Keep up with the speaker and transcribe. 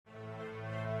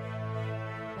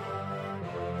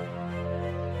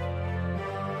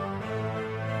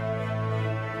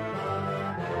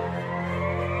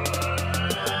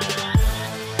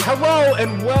Hello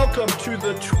and welcome to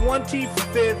the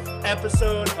 25th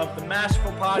episode of the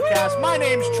Masterful Podcast. My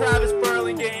name's Travis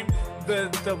Burlingame.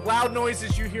 The loud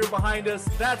noises you hear behind us,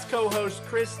 that's co-host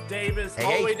Chris Davis,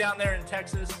 all the way down there in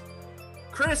Texas.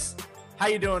 Chris, how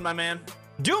you doing, my man?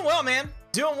 Doing well, man.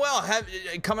 Doing well.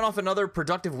 Coming off another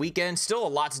productive weekend. Still a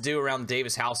lot to do around the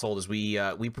Davis household as we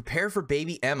prepare for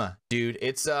baby Emma, dude.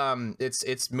 It's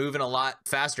moving a lot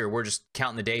faster. We're just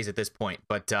counting the days at this point,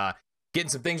 but getting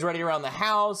some things ready around the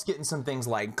house, getting some things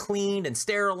like cleaned and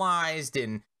sterilized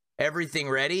and everything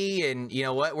ready. And you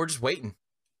know what? We're just waiting.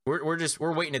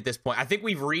 We're waiting at this point. I think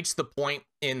we've reached the point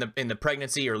in the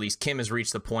pregnancy, or at least Kim has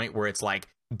reached the point where it's like,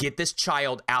 get this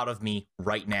child out of me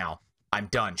right now. I'm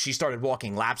done. She started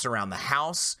walking laps around the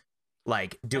house,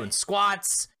 like doing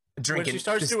squats, drinking. When she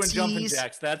starts doing jumping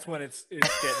jacks, that's when it's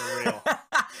getting real.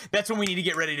 That's when we need to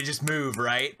get ready to just move,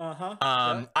 right?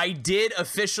 Yeah. I did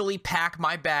officially pack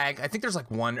my bag. I think there's like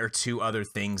one or two other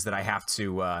things that I have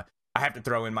to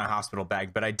throw in my hospital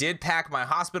bag, but I did pack my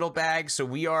hospital bag, so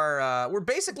we're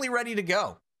basically ready to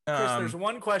go. Chris, there's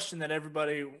one question that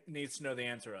everybody needs to know the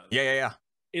answer of. Yeah.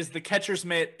 Is the catcher's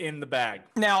mitt in the bag?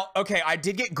 Now, okay, I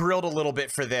did get grilled a little bit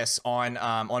for this on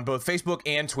both Facebook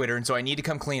and Twitter, and so I need to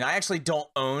come clean. I actually don't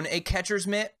own a catcher's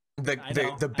mitt.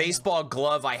 The baseball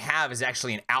glove I have is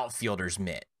actually an outfielder's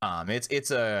mitt. I think it's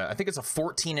a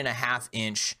 14.5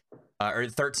 inch or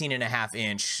 13.5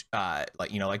 inch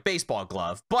like baseball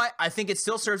glove, but I think it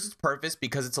still serves its purpose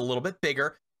because it's a little bit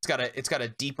bigger. It's got a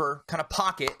deeper kind of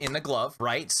pocket in the glove,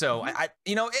 right? So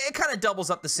it kind of doubles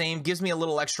up the same, gives me a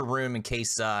little extra room in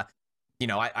case I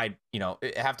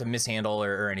have to mishandle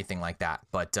or anything like that.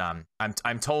 But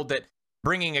I'm told that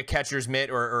bringing a catcher's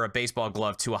mitt or a baseball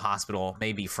glove to a hospital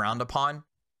may be frowned upon,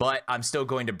 but I'm still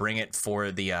going to bring it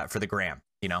for the gram.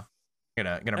 Gonna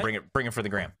bring it for the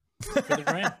gram. For the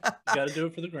gram, you got to do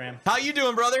it for the gram. How you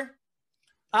doing, brother?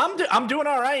 I'm doing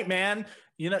all right, man.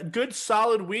 Good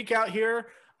solid week out here.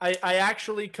 I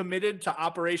actually committed to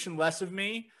Operation Less of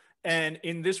Me, and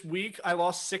in this week I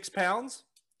lost 6 pounds.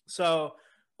 So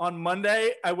on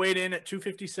Monday I weighed in at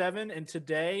 257, and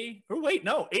today,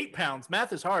 8 pounds.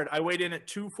 Math is hard. I weighed in at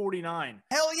 249.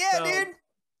 Hell yeah, dude.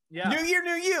 Yeah. New year,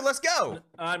 new you. Let's go.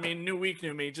 I mean, new week,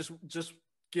 new me. Just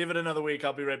give it another week.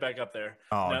 I'll be right back up there.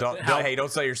 Oh,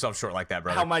 don't sell yourself short like that,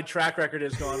 brother. How my track record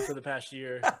has gone for the past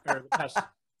year or the past.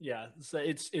 Yeah, so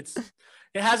it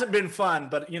hasn't been fun,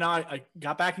 but I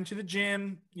got back into the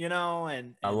gym,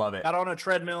 and I love it. Got on a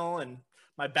treadmill, and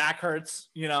my back hurts,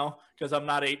 because I'm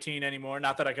not 18 anymore.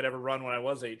 Not that I could ever run when I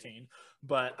was 18,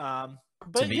 but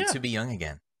to be young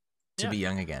again, be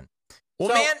young again. Well,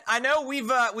 man, I know we've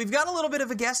got a little bit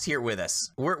of a guest here with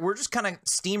us. We're just kind of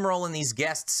steamrolling these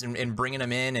guests and bringing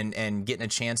them in and getting a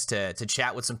chance to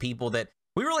chat with some people that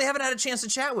we really haven't had a chance to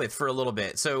chat with for a little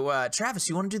bit. So, Travis,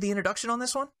 you want to do the introduction on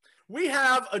this one? We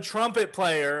have a trumpet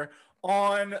player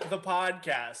on the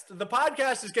podcast. The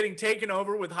podcast is getting taken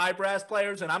over with high brass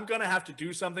players, and I'm going to have to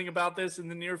do something about this in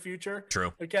the near future.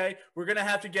 True. Okay? We're going to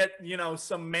have to get,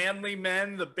 some manly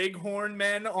men, the bighorn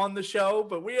men on the show,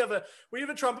 but we have a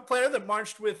trumpet player that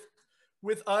marched with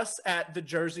us at the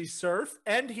Jersey Surf,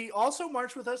 and he also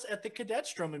marched with us at the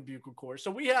Cadets Drum and Bugle Corps.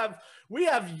 So we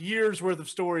have years worth of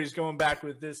stories going back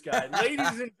with this guy.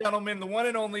 Ladies and gentlemen, the one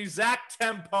and only Zach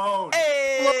Tempone.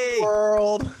 Hey, hello,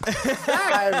 world.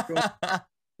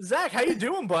 Zach, how you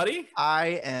doing, buddy?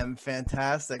 I am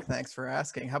fantastic. Thanks for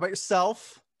asking. How about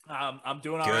yourself? I'm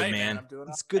doing all good, right, man.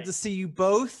 It's good to see you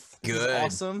both. Good.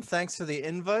 Awesome. Thanks for the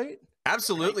invite.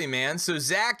 Absolutely, man. So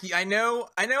Zach, I know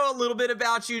a little bit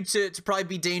about you to probably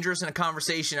be dangerous in a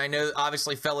conversation. I know,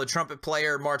 obviously, fellow trumpet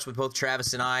player, marched with both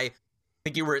Travis and I. I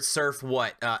think you were at Surf,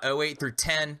 08 through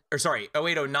 10, or sorry,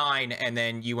 08, 09, and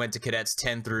then you went to Cadets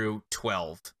 10 through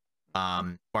 12.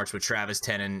 Marched with Travis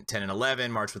 10 and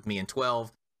 11, marched with me in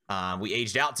 12. We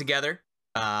aged out together.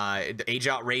 Age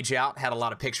out, rage out. Had a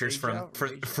lot of pictures from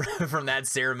that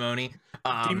ceremony.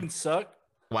 Demons suck.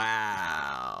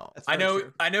 Wow. I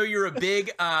know you're a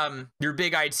big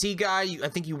IT guy. I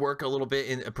think you work a little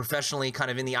bit professionally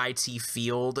kind of in the IT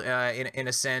field in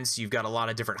a sense. You've got a lot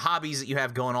of different hobbies that you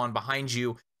have going on behind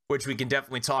you, which we can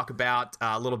definitely talk about.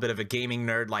 A little bit of a gaming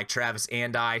nerd like Travis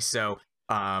and I. So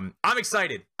I'm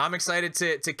excited. I'm excited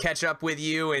to catch up with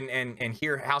you and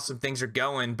hear how some things are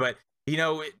going. But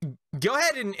go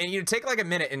ahead and take like a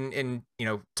minute and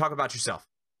talk about yourself.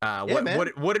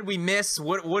 What did we miss?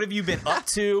 What have you been up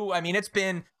to? I mean,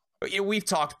 we've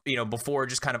talked, before,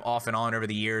 just kind of off and on over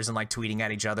the years and like tweeting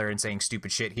at each other and saying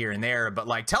stupid shit here and there. But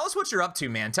like, tell us what you're up to,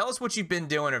 man. Tell us what you've been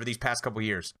doing over these past couple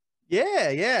years.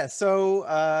 Yeah. So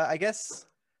I guess,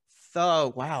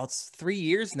 wow, it's 3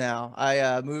 years now.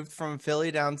 I moved from Philly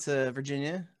down to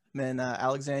Virginia I'm in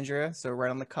Alexandria, so right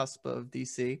on the cusp of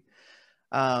DC.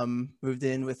 Moved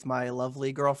in with my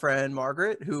lovely girlfriend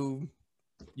Margaret, who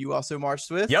you also marched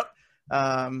with. Yep.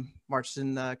 Marched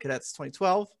in Cadets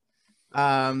 2012.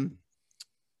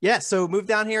 Yeah, so moved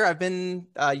down here. I've been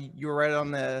you were right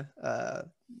on the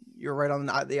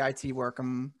IT work.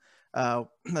 I'm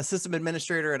a system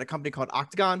administrator at a company called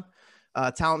Octagon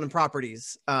Talent and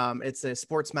Properties. It's a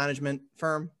sports management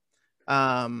firm.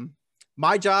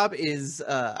 My job is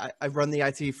I run the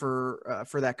IT for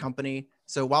that company.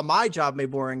 So while my job may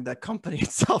be boring, the company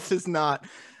itself is not.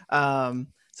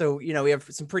 So we have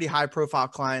some pretty high profile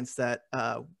clients that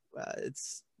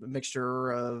it's a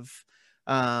mixture of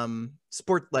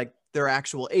sport, like their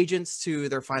actual agents, to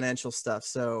their financial stuff.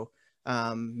 So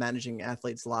managing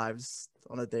athletes' lives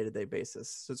on a day-to-day basis.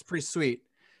 So it's pretty sweet.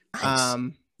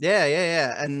 Nice.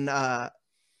 Yeah. And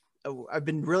I've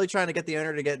been really trying to get the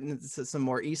owner to get into some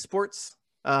more esports.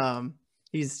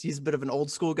 He's a bit of an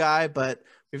old school guy, but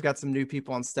we've got some new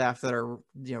people on staff that are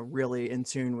really in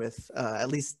tune with at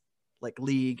least like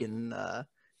League and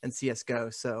CS:GO.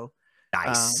 So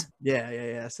Nice.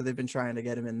 Yeah. So they've been trying to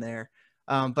get him in there.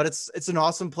 But it's an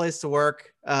awesome place to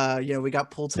work. We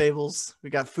got pool tables, we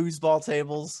got foosball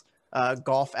tables,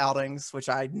 golf outings, which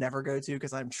I never go to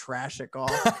because I'm trash at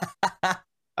golf.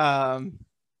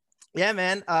 Yeah,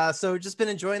 man. So just been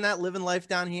enjoying that, living life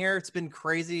down here. It's been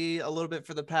crazy a little bit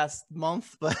for the past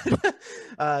month, but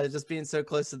just being so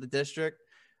close to the district.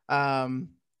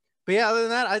 But yeah, other than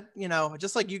that,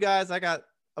 just like you guys, I got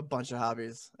a bunch of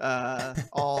hobbies.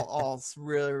 All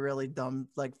really, really dumb,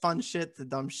 like fun shit to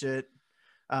dumb shit.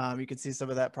 You can see some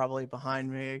of that probably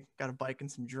behind me. Got a bike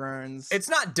and some drones. It's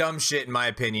not dumb shit, in my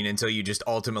opinion, until you just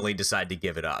ultimately decide to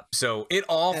give it up. So it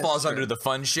all falls under the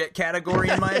fun shit category,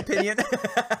 in my opinion.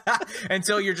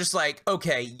 Until you're just like,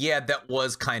 okay, yeah, that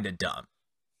was kind of dumb.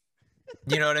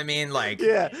 You know what I mean? Like,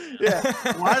 yeah.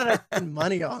 Why did I spend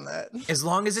money on that? As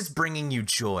long as it's bringing you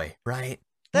joy, right?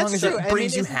 That's as long true. as it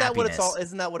brings you isn't happiness.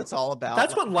 that what it's all about?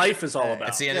 That's what life is all about.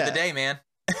 That's the end of the day, man.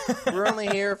 We're only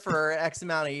here for X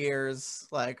amount of years.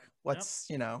 Like, what's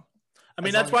I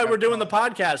mean, that's why we're doing the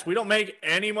podcast. We don't make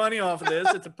any money off of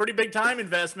this. It's a pretty big time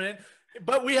investment,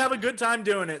 but we have a good time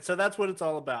doing it. So that's what it's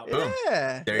all about. Boom.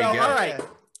 Yeah. There you go. All right.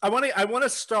 I want to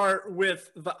start with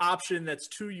the option that's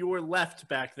to your left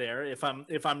back there. If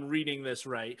I'm reading this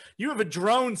right, you have a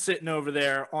drone sitting over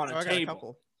there on a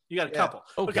table. You got a couple.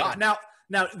 Oh, okay. God.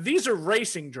 Now these are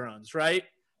racing drones, right?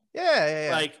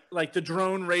 Yeah. Like the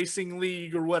drone racing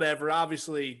league or whatever.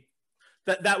 Obviously,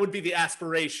 that would be the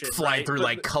aspiration. Flying through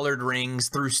like colored rings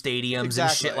through stadiums and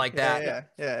shit like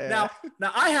that. Yeah.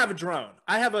 Now I have a drone.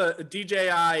 I have a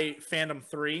DJI Phantom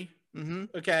 3. Mm-hmm.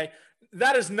 Okay.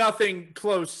 That is nothing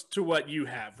close to what you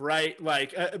have, right?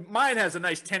 Like mine has a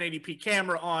nice 1080p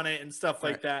camera on it and stuff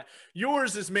like that.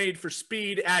 Yours is made for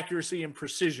speed, accuracy, and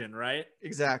precision, right?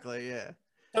 Exactly. Yeah.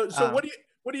 So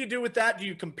what do you do with that? Do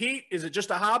you compete? Is it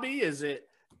just a hobby?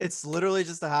 It's literally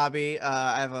just a hobby.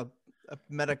 I've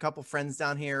met a couple friends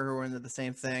down here who are into the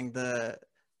same thing. The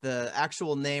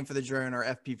actual name for the drone are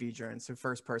FPV drones, so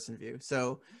first person view.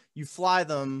 So you fly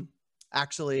them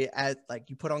actually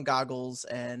you put on goggles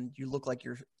and you look like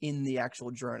you're in the actual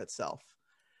drone itself.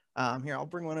 Here, I'll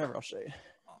bring one over. I'll show you.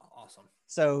 Awesome.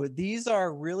 So these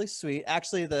are really sweet.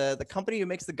 Actually, the company who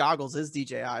makes the goggles is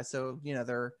DJI. So,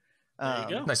 they're there you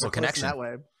go. Nice little connection that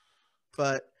way.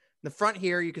 But in the front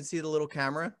here, you can see the little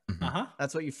camera. Uh-huh.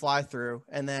 That's what you fly through.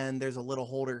 And then there's a little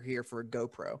holder here for a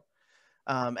GoPro.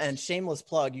 And shameless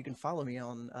plug, you can follow me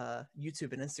on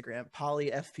YouTube and Instagram,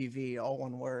 PolyFPV, all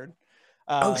one word.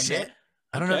 Oh shit.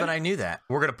 I don't know that I knew that.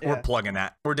 We're plugging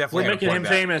that. We're definitely making him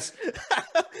famous.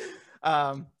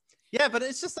 Yeah, but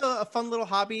it's just a fun little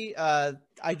hobby. I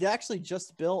actually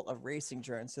just built a racing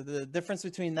drone. So the difference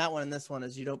between that one and this one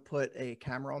is you don't put a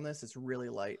camera on this. It's really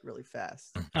light, really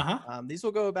fast. Uh-huh. These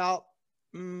will go about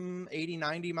 80,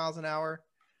 90 miles an hour.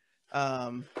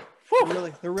 They're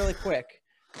really quick.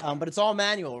 But it's all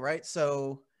manual, right?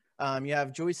 So you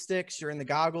have joysticks, you're in the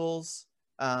goggles,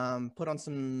 put on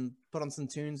some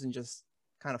tunes and just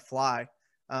kind of fly.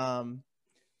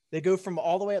 They go from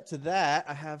all the way up to that.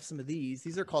 I have some of these.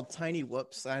 These are called tiny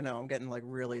whoops. I know I'm getting like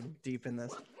really deep in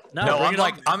this. No,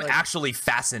 I'm actually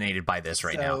fascinated by this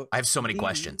right now. I have so many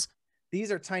questions. These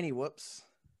are tiny whoops.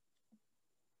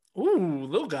 Ooh,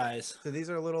 little guys. So these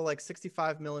are little like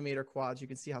 65 millimeter quads. You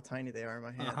can see how tiny they are in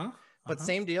my hand. But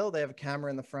same deal. They have a camera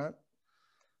in the front.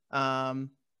 And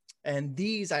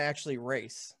these I actually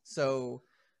race. So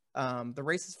the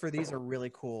races for these are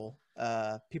really cool.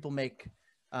 People make,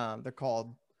 they're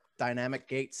called dynamic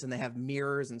gates, and they have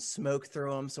mirrors and smoke through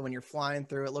them. So when you're flying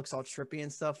through, it looks all trippy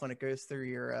and stuff when it goes through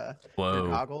your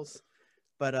goggles.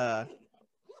 But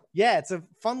yeah, it's a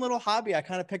fun little hobby I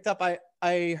kind of picked up.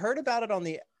 I heard about it on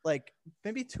the, like,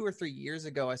 maybe 2 or 3 years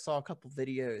ago. I saw a couple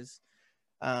videos.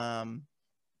 And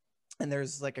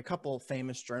there's like a couple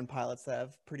famous drone pilots that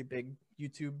have pretty big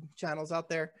YouTube channels out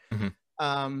there.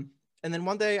 And then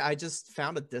one day I just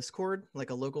found a Discord,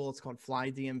 like a local, it's called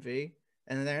Fly DMV.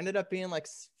 And there ended up being like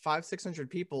 500-600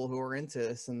 people who were into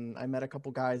this. And I met a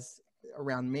couple guys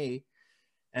around me,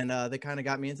 and they kind of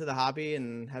got me into the hobby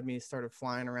and had me started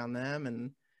flying around them.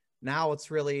 And now it's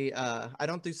really, I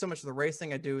don't do so much of the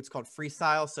racing. It's called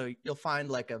freestyle. So you'll find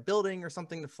like a building or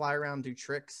something to fly around, do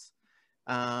tricks.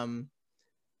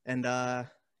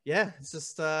 Yeah, it's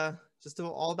just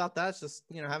all about that. It's just,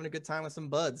 you know, having a good time with some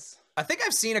buds. I think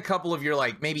I've seen a couple of your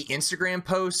like maybe Instagram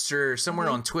posts or somewhere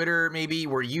on Twitter maybe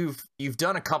where you've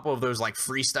done a couple of those like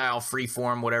freestyle,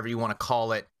 freeform, whatever you want to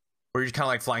call it, where you're kind of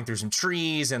like flying through some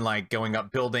trees and like going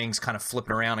up buildings, kind of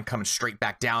flipping around and coming straight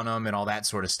back down them and all that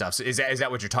sort of stuff. So is that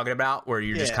what you're talking about? Where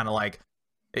you're just kind of like,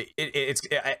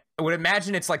 I would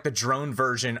imagine it's like the drone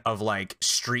version of like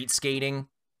street skating.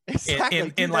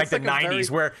 Exactly. In like the 90s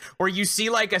where you see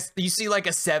like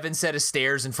a 7 set of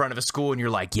stairs in front of a school and you're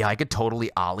like, yeah, I could totally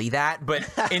ollie that, but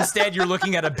instead you're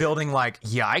looking at a building like,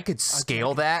 yeah, I could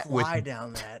scale that with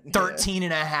down that 13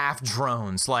 and a half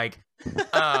drones. Like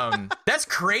that's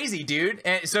crazy, dude.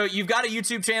 And so you've got a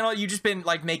YouTube channel, you've just been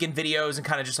like making videos and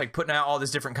kind of just like putting out all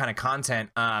this different kind of content,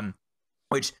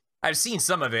 which I've seen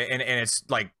some of it and it's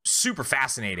like super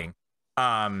fascinating.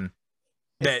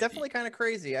 It's definitely kind of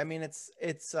crazy. I mean, it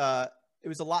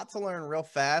was a lot to learn real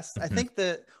fast. I think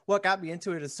that what got me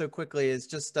into it is so quickly is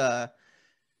just, you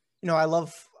know, I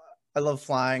love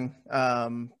flying.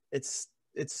 It's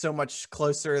so much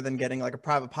closer than getting like a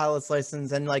private pilot's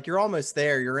license, and like you're almost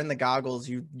there. You're in the goggles.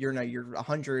 You're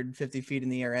 150 feet in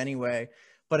the air anyway.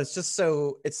 But it's just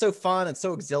it's so fun. It's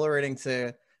so exhilarating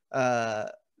to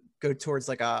go towards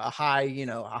like a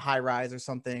high rise or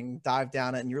something, dive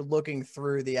down it, and you're looking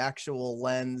through the actual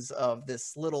lens of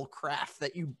this little craft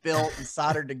that you built and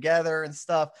soldered together and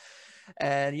stuff.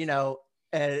 And, you know,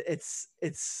 and it's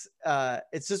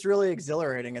just really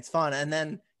exhilarating. It's fun. And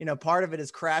then, you know, part of it is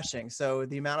crashing. So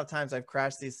the amount of times I've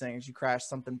crashed these things, you crash,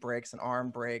 something breaks, an arm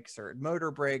breaks or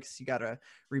motor breaks, you got to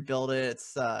rebuild it.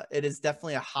 It is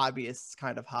definitely a hobbyist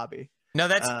kind of hobby. No,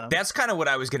 that's kind of what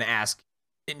I was going to ask.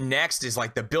 Next is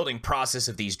like the building process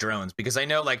of these drones, because I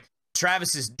know like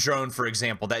Travis's drone, for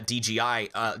example, that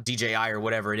DJI or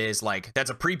whatever it is, like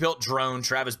that's a pre-built drone.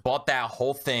 Travis bought that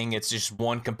whole thing. It's just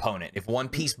one component. If one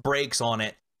piece breaks on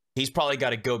it, he's probably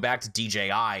got to go back to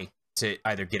DJI to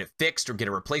either get it fixed or get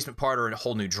a replacement part or a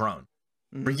whole new drone.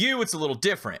 For you, it's a little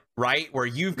different, right? Where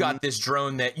you've got this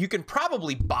drone that you can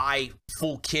probably buy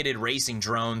full kitted racing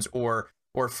drones or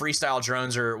freestyle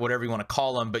drones or whatever you want to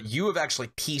call them, but you have actually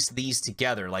pieced these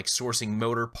together, like sourcing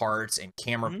motor parts and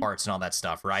camera parts and all that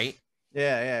stuff, right?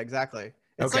 Yeah, exactly.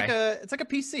 It's like a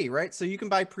PC, right? So you can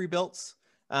buy pre-builts.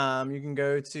 You can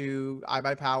go to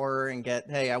iBuyPower and get,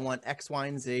 hey, I want X, Y,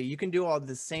 and Z. You can do all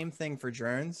the same thing for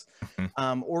drones,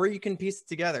 or you can piece it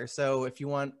together. So if you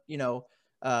want, you know,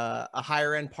 a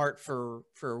higher end part for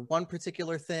one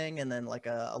particular thing, and then like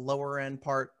a lower end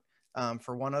part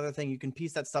for one other thing, you can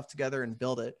piece that stuff together and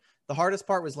build it. The hardest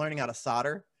part was learning how to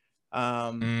solder,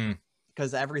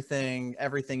 because everything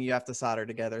you have to solder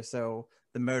together. So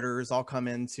the motors all come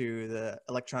into the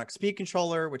electronic speed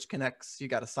controller, which connects, you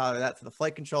got to solder that to the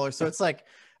flight controller. So it's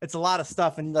a lot of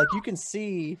stuff. And like, you can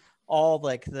see all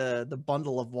like the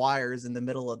bundle of wires in the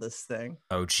middle of this thing.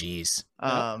 Oh, geez.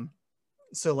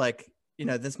 So like, you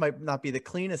know, this might not be the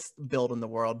cleanest build in the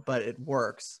world, but it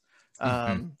works.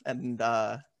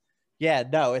 Yeah,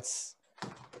 no, it's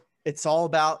all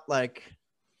about like,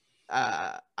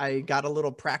 I got a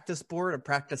little practice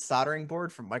soldering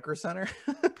board from Micro Center.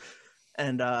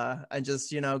 And I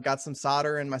just, you know, got some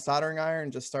solder in my soldering iron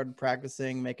and just started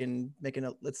practicing making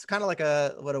it. It's kind of like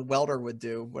what a welder would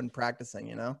do when practicing,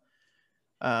 you know?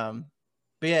 But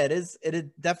yeah,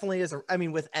 it definitely is. I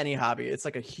mean, with any hobby, it's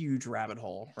like a huge rabbit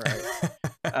hole,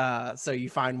 right? So you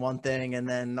find one thing and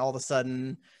then all of a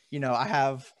sudden, you know, I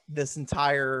have this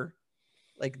entire,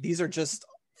 like, these are just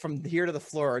from here to the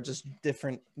floor are just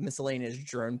different miscellaneous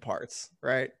drone parts,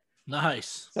 right?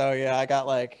 Nice. So yeah, I got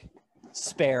like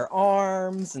spare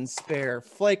arms and spare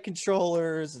flight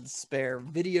controllers and spare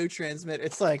video transmitter.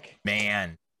 It's like,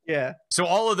 man. Yeah. So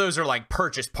all of those are like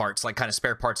purchase parts, like kind of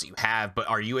spare parts that you have, but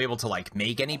are you able to like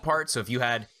make any parts? So if you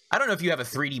had, I don't know if you have a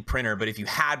 3D printer, but if you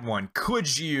had one,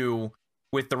 could you,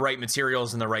 with the right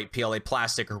materials and the right PLA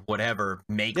plastic or whatever,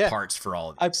 make parts for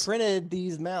all of these? I printed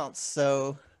these mounts.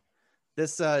 So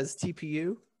this is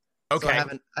TPU. Okay. So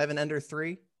I have an Ender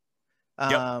 3.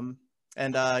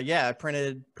 And yeah, I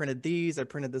printed these. I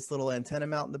printed this little antenna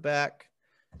mount in the back.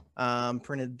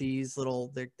 Printed these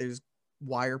little, there's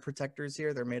wire protectors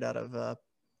here. They're made out of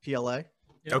PLA.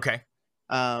 Yep. Okay.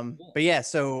 But yeah,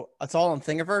 so it's all in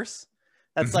Thingiverse.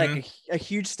 That's like a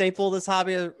huge staple of this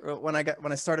hobby. When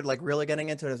I started like really getting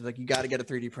into it, I was like, you got to get a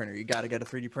 3D printer. You got to get a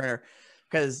 3D printer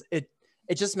because it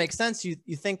just makes sense. You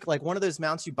think like one of those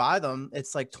mounts, you buy them,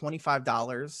 it's like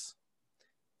 $25,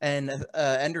 and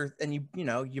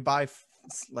you buy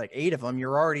like 8 of them,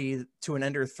 you're already to an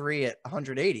Ender 3 at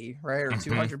 180, right, or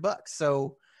 $200.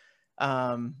 So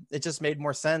it just made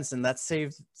more sense, and that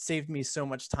saved me so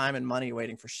much time and money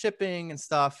waiting for shipping and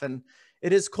stuff. And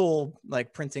it is cool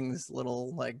like printing this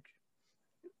little like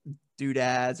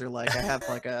doodads, or like I have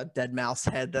like a dead mouse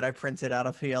head that I printed out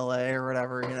of PLA or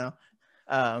whatever, you know.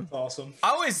 Awesome. I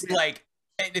always like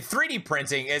 3D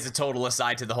printing is a total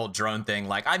aside to the whole drone thing.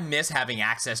 Like I miss having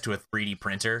access to a 3D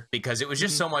printer because it was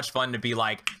just so much fun to be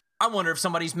like, I wonder if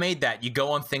somebody's made that. You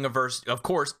go on Thingiverse, of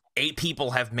course, 8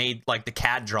 people have made like the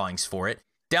CAD drawings for it.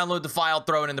 Download the file,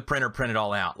 throw it in the printer, print it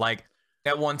all out. Like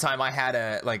at one time I had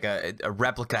a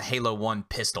replica Halo 1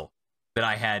 pistol that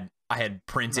I had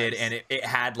printed, and it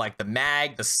had like the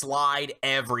mag, the slide,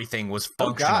 everything was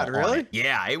functional. Oh God, really?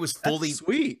 Yeah, it was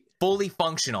fully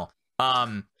functional.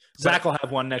 Zach will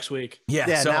have one next week.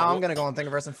 Yeah. So, now I'm gonna go on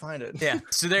Thingiverse and find it. Yeah.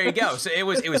 So there you go. So it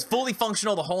was fully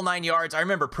functional, the whole 9 yards. I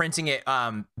remember printing it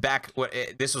back.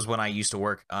 This was when I used to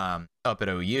work up at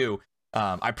OU.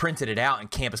 I printed it out, and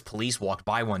campus police walked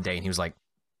by one day, and he was like,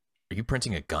 "Are you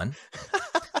printing a gun?"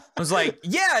 I was like,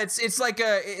 "Yeah, it's like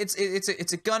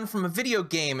it's a gun from a video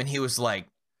game." And he was like,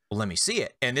 "Well, let me see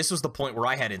it." And this was the point where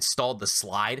I had installed the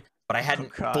slide, but I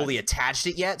hadn't fully attached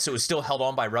it yet, so it was still held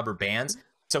on by rubber bands.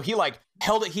 So he like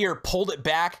held it here, pulled it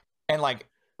back, and like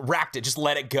wrapped it, just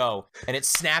let it go, and it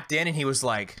snapped in. And he was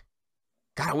like,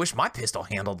 "God, I wish my pistol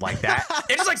handled like that."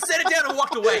 And just like set it down and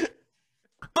walked away.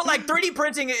 But like 3D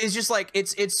printing is just like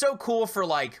it's so cool for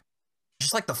like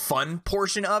just like the fun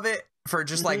portion of it, for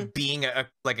just like being a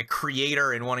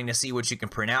creator and wanting to see what you can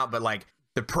print out. But like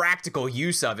the practical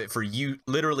use of it for you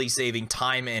literally saving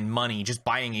time and money, just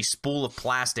buying a spool of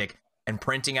plastic and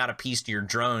printing out a piece to your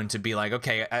drone to be like,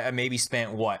 okay, I maybe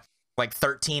spent what, like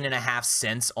 13.5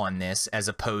 cents on this, as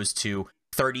opposed to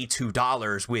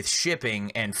 $32 with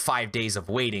shipping and 5 days of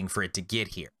waiting for it to get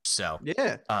here. So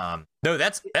yeah, no,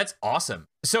 that's awesome.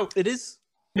 So it is.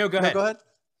 No, go ahead. Go ahead.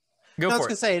 Go for it. I was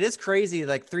gonna say, it is crazy,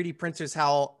 like 3D printers,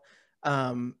 how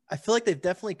I feel like they've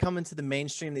definitely come into the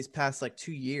mainstream these past like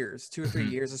 2 or 3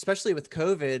 years, especially with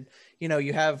COVID. You know,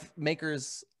 you have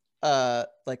makers,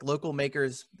 like local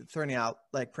makers printing out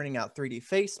 3D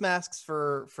face masks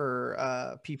for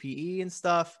PPE and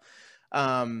stuff.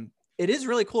 It is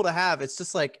really cool to have. It's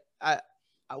just like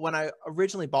when I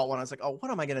originally bought one, I was like, oh,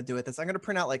 what am I going to do with this? I'm going to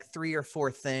print out like 3 or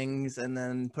 4 things and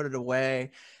then put it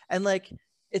away. And like,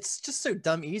 it's just so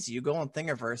dumb easy. You go on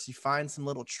Thingiverse, you find some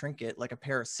little trinket, like a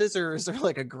pair of scissors or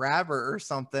like a grabber or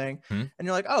something. And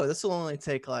you're like, oh, this will only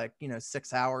take like,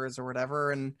 6 hours or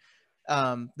whatever. And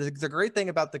the great thing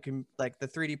about the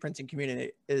 3D printing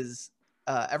community is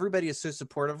everybody is so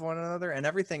supportive of one another, and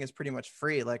everything is pretty much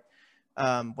free. Like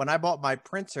when I bought my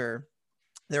printer,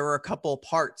 there were a couple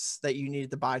parts that you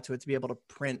needed to buy to it to be able to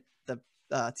print the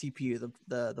TPU,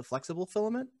 the flexible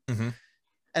filament.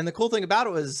 And the cool thing about it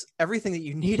was everything that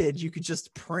you needed, you could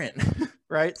just print,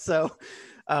 right? So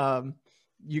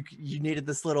you needed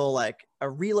this little like a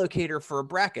relocator for a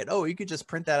bracket. Oh, you could just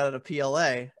print that out of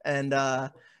PLA, and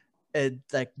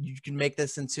like you can make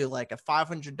this into like a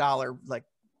 $500 like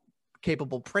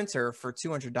capable printer for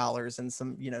 $200 and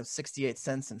some 68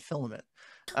 cents in filament.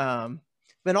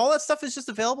 But all that stuff is just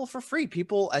available for free.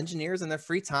 Engineers in their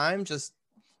free time, just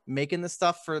making this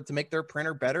stuff to make their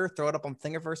printer better, throw it up on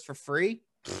Thingiverse for free.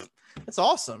 That's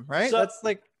awesome, right? So, that's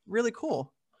like really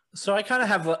cool. So I kind of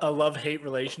have a love-hate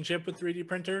relationship with 3D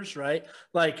printers, right?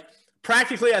 Like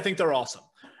practically, I think they're awesome.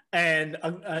 And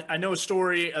I know a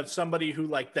story of somebody who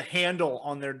like the handle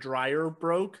on their dryer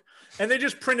broke, and they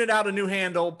just printed out a new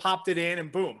handle, popped it in,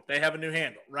 and boom, they have a new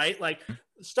handle, right? Like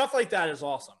stuff like that is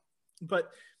awesome. But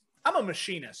I'm a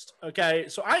machinist, okay?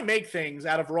 So I make things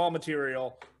out of raw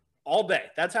material all day.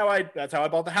 That's how I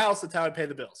bought the house. That's how I pay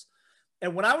the bills.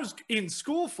 And when I was in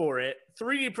school for it,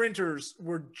 3D printers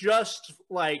were just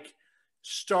like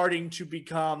starting to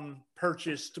become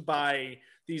purchased by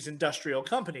these industrial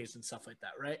companies and stuff like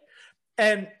that, right?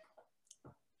 And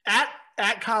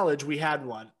at college, we had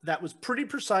one that was pretty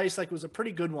precise, like it was a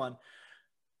pretty good one.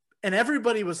 And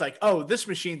everybody was like, oh, this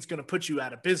machine's going to put you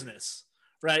out of business,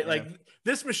 right? Yeah. Like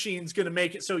this machine's going to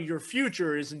make it so your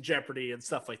future is in jeopardy and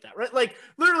stuff like that, right? Like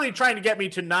literally trying to get me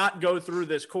to not go through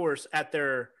this course at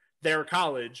their their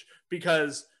college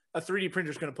because a 3D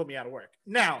printer is going to put me out of work.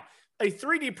 Now, a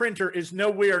 3D printer is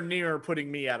nowhere near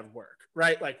putting me out of work,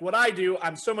 right? Like what I do,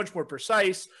 I'm so much more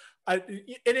precise. And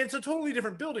it's a totally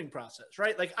different building process,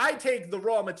 right? Like I take the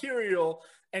raw material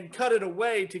and cut it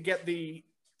away to get the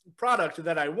product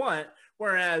that I want.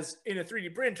 Whereas in a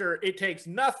 3D printer, it takes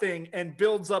nothing and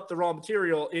builds up the raw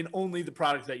material in only the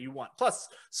product that you want, plus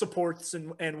supports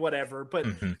and whatever. But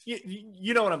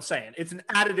you know what I'm saying? It's an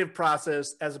additive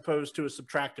process as opposed to a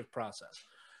subtractive process.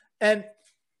 And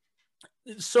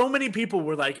so many people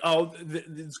were like, oh,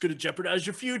 it's going to jeopardize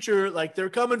your future. Like they're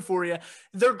coming for you.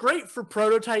 They're great for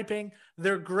prototyping.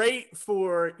 They're great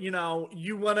for, you know,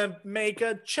 you want to make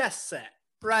a chess set,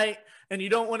 right? And you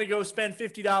don't want to go spend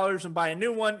 $50 and buy a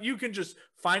new one. You can just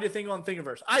find a thing on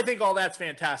Thingiverse. I think all that's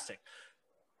fantastic.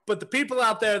 But the people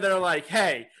out there that are like,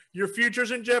 hey, your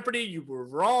future's in jeopardy. You were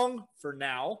wrong for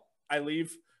now. I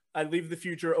leave the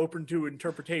future open to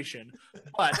interpretation.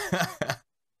 But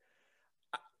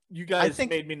you guys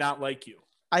made me not like you.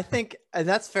 I think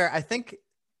that's fair. I think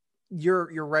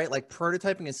you're right. Like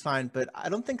prototyping is fine, but I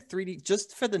don't think 3D,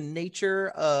 just for the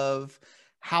nature of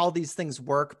how these things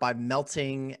work by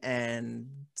melting and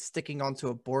sticking onto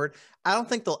a board, I don't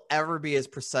think they'll ever be as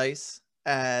precise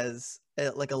as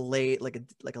like a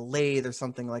lathe or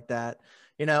something like that.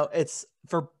 You know, it's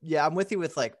for, yeah, I'm with you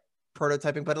with like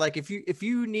prototyping, but like if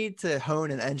you need to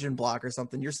hone an engine block or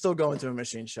something, you're still going to a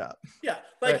machine shop. Yeah,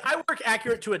 like right. I work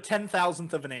accurate to a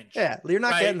 10,000th of an inch. Yeah, you're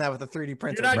not getting that with a 3D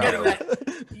printer. You're not getting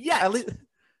that yet. At least,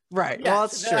 right. Yes. Well,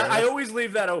 that's true. I always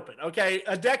leave that open. Okay,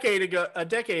 a decade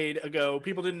ago,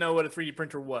 people didn't know what a 3D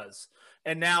printer was,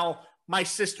 and now my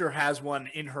sister has one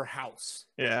in her house.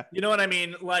 Yeah, you know what I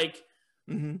mean. Like,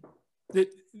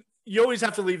 you always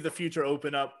have to leave the future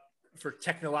open up for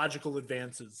technological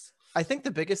advances. I think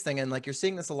the biggest thing, and like you're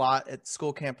seeing this a lot at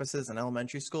school campuses and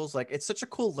elementary schools, like it's such a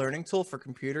cool learning tool for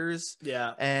computers.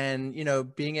 Yeah. And, you know,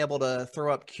 being able to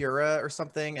throw up Cura or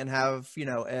something and have, you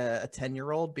know, a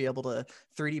 10-year-old be able to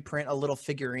 3D print a little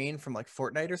figurine from like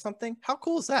Fortnite or something. How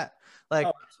cool is that? Like,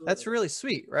 that's really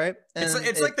sweet, right? And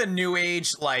it's like the new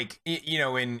age, like, you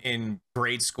know, in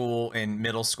grade school and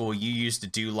middle school, you used to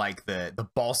do like the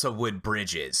balsa wood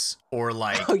bridges, or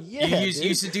like you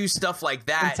used to do stuff like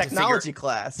that in technology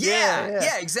class.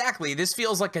 Yeah, exactly. This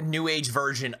feels like a new age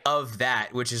version of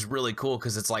that, which is really cool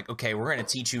because it's like, okay, we're going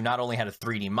to teach you not only how to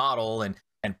 3D model and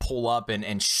pull up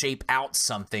and shape out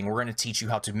something, we're going to teach you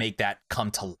how to make that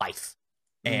come to life.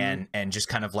 And just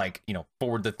kind of like, you know,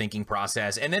 forward the thinking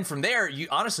process. And then from there, you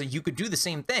could do the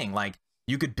same thing. Like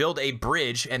you could build a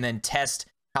bridge and then test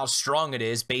how strong it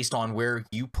is based on where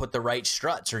you put the right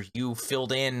struts, or you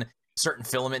filled in certain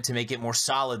filament to make it more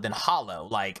solid than hollow.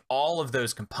 Like all of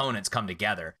those components come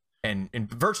together and in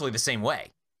virtually the same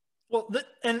way. Well,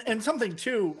 and something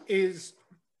too is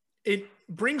it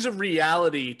brings a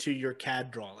reality to your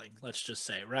CAD drawing, let's just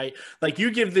say, right? Like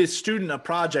you give this student a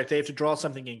project, they have to draw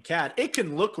something in CAD. It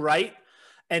can look right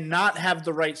and not have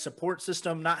the right support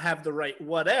system, not have the right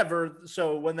whatever.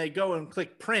 So when they go and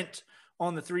click print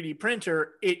on the 3D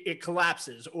printer, it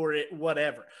collapses or it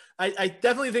whatever. I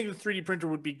definitely think the 3D printer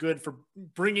would be good for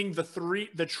bringing the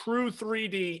true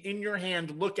 3D in your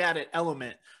hand, look at it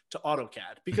element to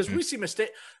AutoCAD, because we see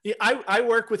mistakes. I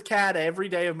work with CAD every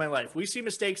day of my life. We see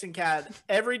mistakes in CAD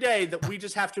every day that we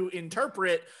just have to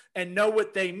interpret and know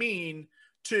what they mean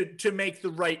to make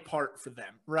the right part for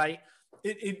them, right?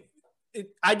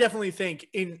 I definitely think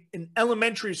in an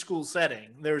elementary school setting,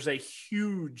 there's a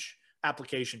huge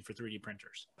application for 3D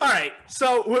printers. All right,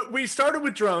 so we started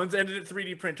with drones, ended at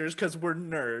 3D printers because we're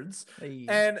nerds. Hey.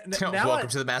 And now welcome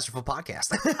to the Masterful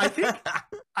Podcast.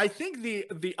 I think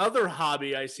the other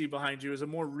hobby I see behind you is a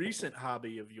more recent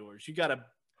hobby of yours. You got a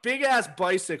big ass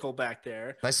bicycle back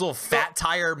there. Nice little fat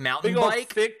tire mountain big bike. Old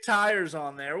thick tires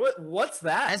on there. What's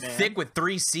that? That's man? thick with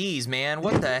 3 C's, man.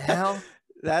 What the hell?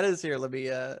 That is here. Let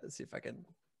me see if I can.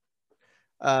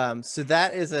 So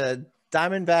that is a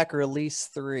Diamondback Release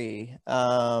 3.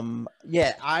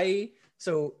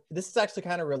 So this is actually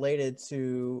kind of related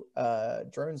to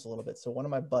drones a little bit. So one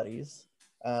of my buddies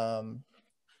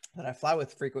that I fly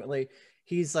with frequently,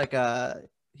 he's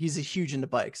huge into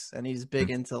bikes, and he's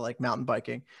big into like mountain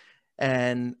biking.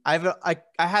 And I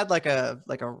had like a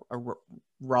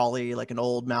Raleigh, like an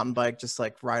old mountain bike, just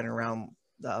like riding around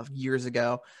years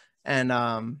ago.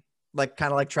 And like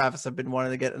kind of like Travis, I've been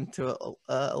wanting to get into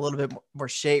a little bit more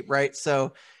shape, right?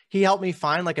 So he helped me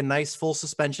find like a nice full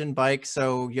suspension bike.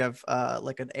 So you have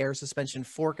like an air suspension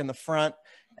fork in the front,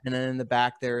 and then in the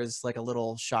back there is like a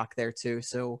little shock there too.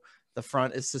 So the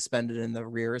front is suspended and the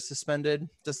rear is suspended.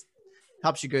 Just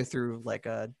helps you go through like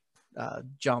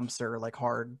jumps or like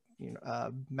hard,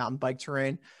 mountain bike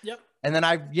terrain. Yep. And then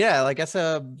I guess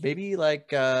maybe like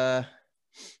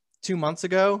 2 months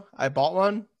ago, I bought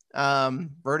one,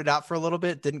 rode it out for a little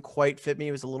bit, didn't quite fit me.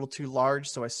 It was a little too large.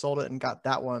 So I sold it and got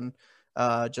that one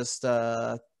just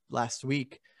last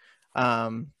week.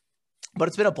 But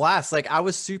it's been a blast. Like, I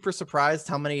was super surprised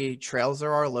how many trails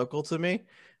there are local to me.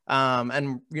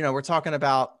 And, we're talking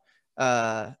about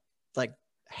like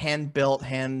hand-built,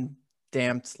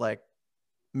 hand-damped, like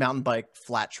mountain bike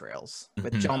flat trails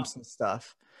with jumps and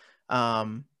stuff.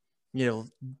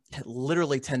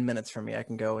 Literally 10 minutes from me, I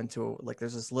can go into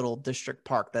there's this little district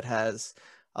park that has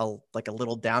a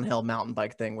little downhill mountain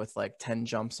bike thing with like 10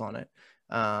 jumps on it.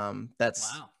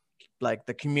 That's wow. Like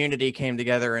the community came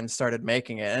together and started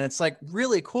making it, and it's like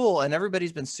really cool. And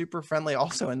everybody's been super friendly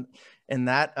also in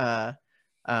that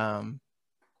hobby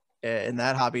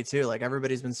too. Like,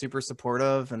 everybody's been super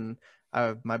supportive, and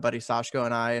my buddy Sashko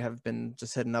and I have been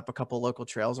just hitting up a couple local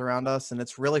trails around us, and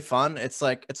it's really fun. It's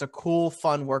like, it's a cool,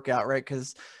 fun workout, right?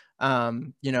 Because,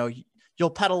 you'll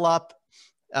pedal up,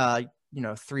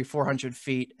 300-400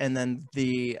 feet. And then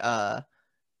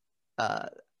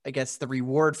I guess the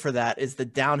reward for that is the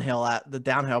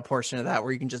downhill portion of that,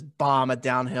 where you can just bomb a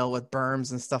downhill with berms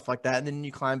and stuff like that. And then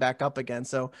you climb back up again.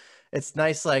 So it's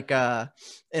nice, like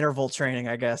interval training,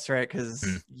 I guess, right?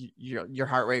 Because your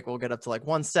heart rate will get up to like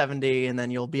 170, and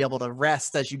then you'll be able to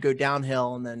rest as you go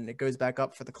downhill, and then it goes back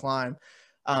up for the climb.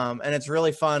 And it's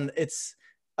really fun. It's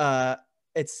a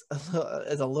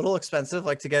little expensive,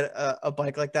 like to get a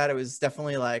bike like that. It was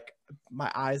definitely like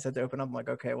my eyes had to open up. I'm like,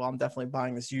 okay, well, I'm definitely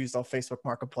buying this used off Facebook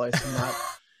Marketplace.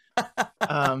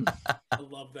 I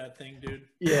love that thing, dude.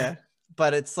 Yeah,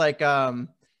 but it's like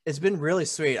it's been really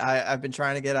sweet. I've been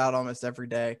trying to get out almost every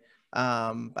day.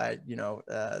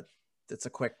 It's a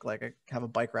quick, like, I have a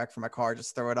bike rack for my car,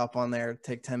 just throw it up on there,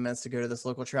 take 10 minutes to go to this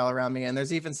local trail around me. And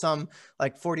there's even some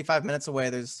like 45 minutes away,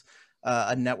 there's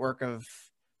a network of,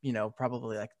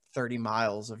 probably like 30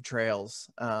 miles of trails.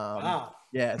 Wow.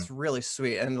 Yeah, it's really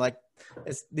sweet. And like,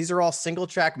 these are all single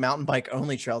track mountain bike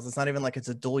only trails. It's not even like it's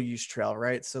a dual use trail,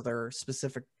 right? So they're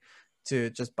specific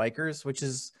to just bikers, which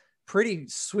is pretty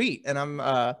sweet. And I'm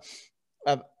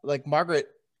like, Margaret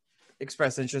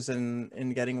expressed interest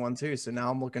in getting one too. So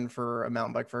now I'm looking for a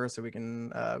mountain bike for her, so we can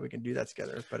do that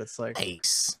together. But it's like,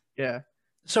 nice. Yeah.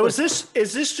 So is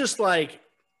this just like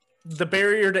the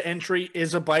barrier to entry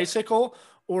is a bicycle,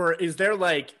 or is there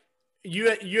like you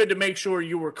had to make sure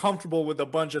you were comfortable with a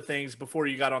bunch of things before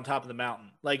you got on top of the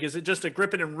mountain? Like, is it just a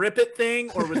grip it and rip it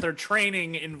thing, or was there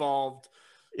training involved?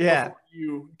 Yeah, before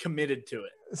you committed to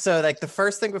it? So like the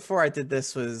first thing before I did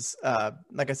this was,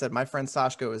 like I said, my friend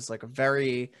Sashko was like a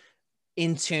very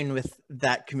in tune with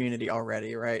that community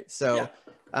already, right? So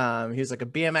he was like a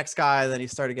BMX guy. Then he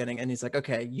started and he's like,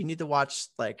 okay, you need to watch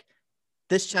like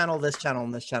this channel, and this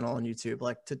channel on YouTube,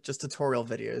 like just tutorial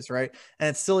videos, right? And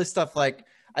it's silly stuff like,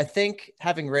 I think,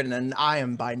 having ridden, and I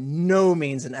am by no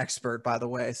means an expert, by the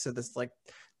way. So this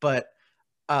but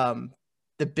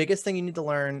the biggest thing you need to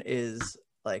learn is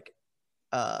like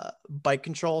bike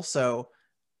control. So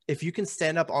if you can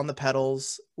stand up on the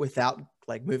pedals without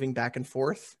like moving back and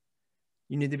forth,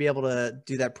 you need to be able to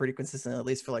do that pretty consistently, at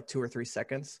least for like 2 or 3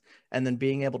 seconds. And then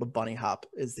being able to bunny hop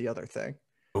is the other thing.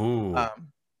 Ooh.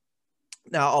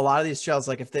 Now, a lot of these trails,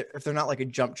 like if they're not like a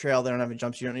jump trail, they don't have a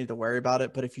jump, so you don't need to worry about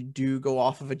it. But if you do go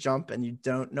off of a jump and you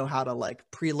don't know how to like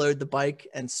preload the bike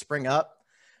and spring up,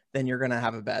 then you're going to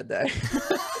have a bad day.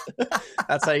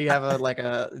 That's how you have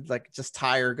just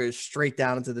tire goes straight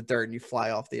down into the dirt and you fly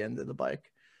off the end of the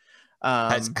bike.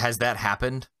 Has that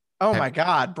happened? Oh my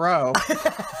God, bro.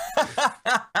 I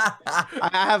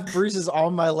have bruises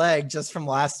on my leg just from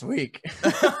last week.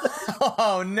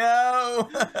 Oh no.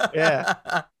 Yeah.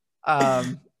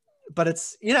 But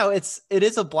it's, it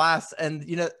is a blast. And,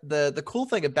 the cool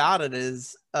thing about it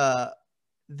is,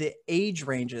 the age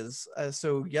ranges.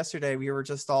 So yesterday we were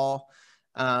just all,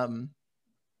 I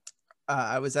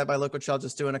was at my local trail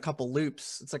just doing a couple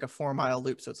loops. It's like a 4-mile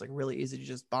loop. So it's like really easy to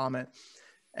just bomb it.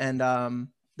 And,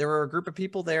 there were a group of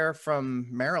people there from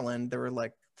Maryland. There were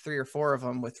like 3 or 4 of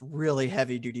them with really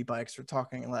heavy duty bikes. We're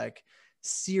talking like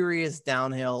serious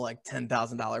downhill, like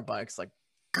 $10,000 bikes, like,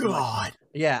 God.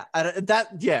 Yeah.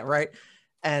 Right.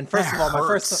 And first of all,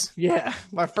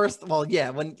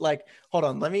 when like, hold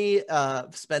on, let me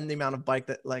spend the amount of bike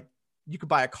that like you could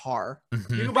buy a car.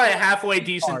 Mm-hmm. You could buy a halfway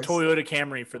decent Toyota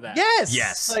Camry for that.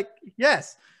 Yes. Like,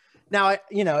 yes. Now,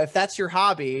 if that's your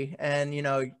hobby and,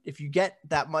 if you get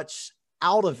that much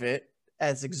out of it,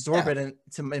 as exorbitant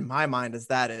in my mind as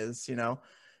that is,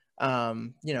 hobbyists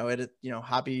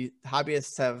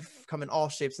have come in all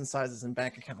shapes and sizes and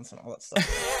bank accounts and all that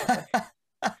stuff.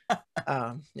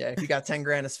 Yeah, if you got 10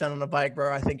 grand to spend on a bike,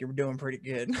 bro, I think you're doing pretty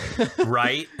good.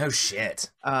 Right? Oh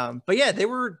shit. But yeah, they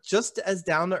were just as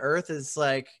down to earth as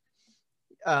like,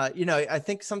 you know, I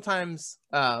think sometimes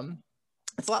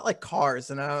it's a lot like cars,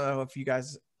 and I don't know if you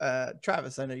guys,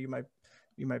 Travis, I know you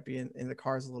might be in the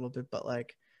cars a little bit, but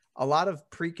like a lot of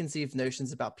preconceived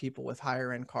notions about people with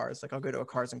higher end cars. Like I'll go to a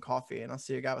Cars and Coffee and I'll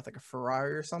see a guy with like a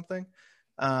Ferrari or something.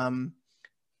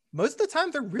 Most of the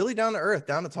time they're really down to earth,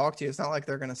 down to talk to you. It's not like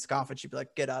they're going to scoff at you, be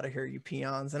like, get out of here, you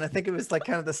peons. And I think it was like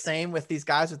kind of the same with these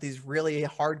guys with these really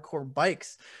hardcore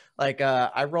bikes. Like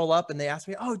I roll up and they ask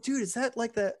me, oh dude, is that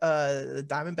like the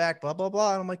Diamondback, blah, blah,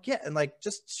 blah. And I'm like, yeah. And like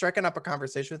just striking up a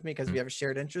conversation with me because we have a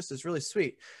shared interest is really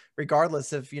sweet,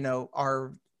 regardless of, you know,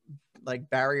 our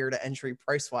like barrier to entry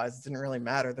price wise. It didn't really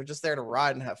matter. They're just there to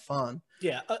ride and have fun.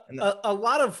 Yeah. A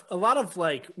lot of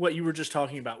like what you were just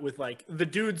talking about with like the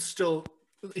dude's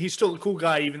he's still a cool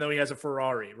guy, even though he has a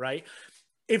Ferrari, right?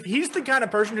 If he's the kind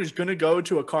of person who's going to go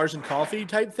to a Cars and Coffee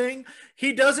type thing,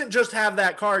 he doesn't just have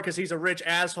that car because he's a rich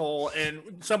asshole and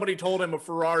somebody told him a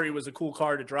Ferrari was a cool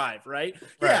car to drive, right?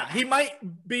 Yeah, he might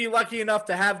be lucky enough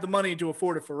to have the money to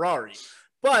afford a Ferrari,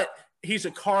 but he's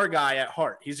a car guy at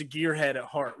heart. He's a gearhead at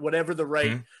heart, whatever the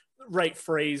right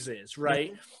phrase is,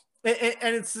 right?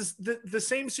 And it's the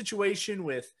same situation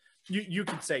with, you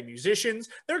could say musicians.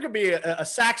 There could be a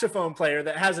saxophone player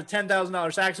that has a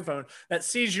 $10,000 saxophone that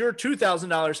sees your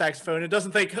 $2,000 saxophone and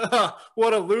doesn't think, oh,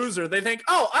 what a loser. They think,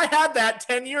 oh, I had that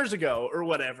 10 years ago or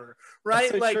whatever,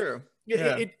 right? That's so like true.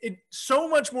 It so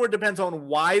much more depends on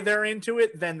why they're into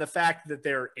it than the fact that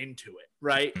they're into it,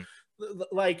 right?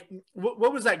 Like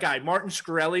what was that guy, Martin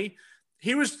Shkreli?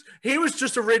 He was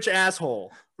just a rich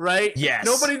asshole, right? Yes.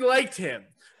 Nobody liked him.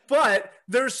 But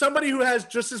there's somebody who has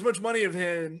just as much money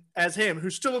as him,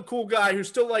 who's still a cool guy, who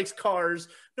still likes cars,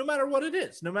 no matter what it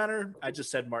is. No matter, I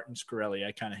just said Martin Shkreli.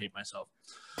 I kind of hate myself.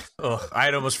 Oh, I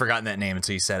had almost forgotten that name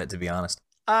until you said it, to be honest.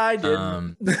 I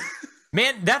didn't.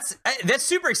 Man, that's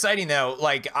super exciting though.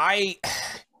 Like I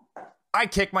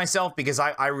kick myself because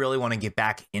I really want to get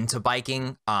back into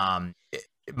biking.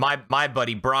 My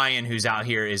buddy Brian, who's out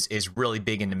here, is really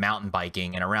big into mountain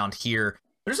biking, and around here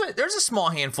there's a small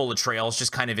handful of trails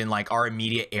just kind of in like our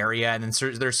immediate area, and then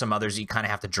there's some others you kind of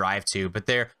have to drive to, but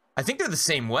I think they're the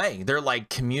same way. They're like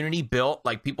community built,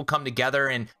 like people come together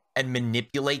and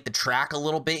manipulate the track a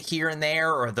little bit here and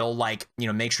there, or they'll like, you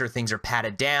know, make sure things are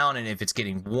patted down, and if it's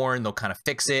getting worn, they'll kind of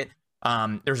fix it.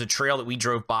 There's a trail that we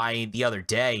drove by the other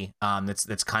day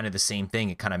that's kind of the same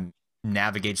thing. It kind of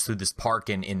navigates through this park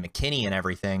in McKinney and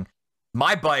everything.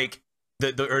 My bike,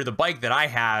 the bike that I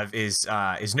have is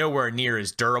nowhere near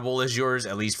as durable as yours,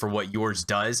 at least for what yours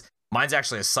does. Mine's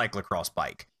actually a cyclocross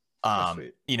bike.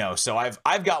 You know, so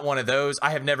I've got one of those. I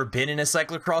have never been in a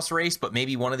cyclocross race, but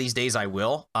maybe one of these days I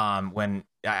will, when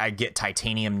I get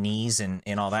titanium knees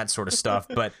and all that sort of stuff.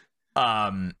 But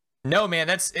no,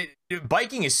 man,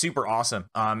 biking is super awesome.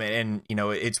 And you know,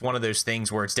 it's one of those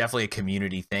things where it's definitely a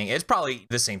community thing. It's probably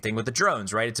the same thing with the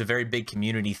drones, right? It's a very big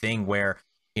community thing where,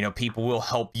 you know, people will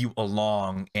help you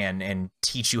along and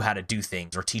teach you how to do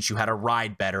things, or teach you how to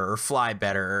ride better or fly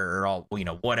better, or all, you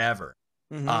know, whatever.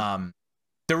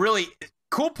 The really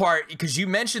cool part, because you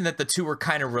mentioned that the two were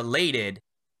kind of related.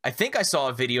 I think I saw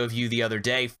a video of you the other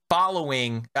day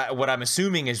following what I'm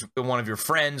assuming is one of your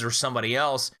friends or somebody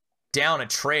else down a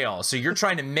trail. So you're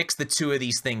trying to mix the two of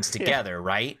these things together,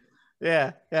 right?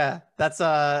 Yeah. That's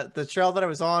the trail that I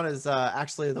was on is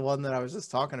actually the one that I was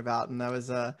just talking about, and that was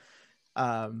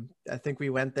I think we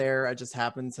went there. I just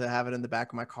happened to have it in the back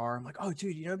of my car. I'm like, oh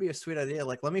dude, you know, it'd be a sweet idea.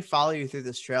 Like, let me follow you through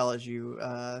this trail as you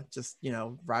just, you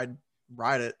know, ride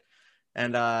it.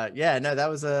 And yeah, no, that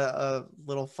was a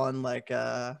little fun like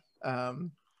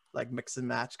mix and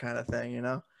match kind of thing, you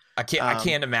know. I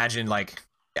can't imagine, like,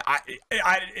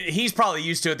 he's probably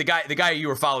used to it. The guy you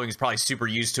were following is probably super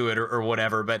used to it or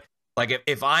whatever. But like,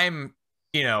 if I'm,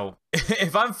 you know,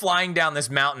 if I'm flying down this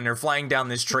mountain or flying down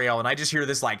this trail and I just hear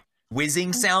this like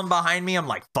whizzing sound behind me, I'm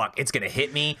like, fuck, it's gonna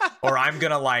hit me, or I'm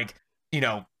gonna, like, you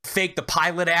know, fake the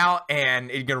pilot out and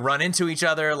you're gonna run into each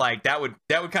other. Like that would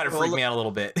kind of freak me out a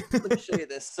little bit. Let me show you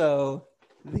this. So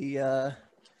the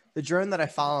drone that I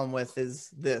follow him with is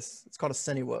this. It's called a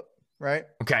Cinewhoop, right?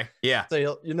 Okay. Yeah. So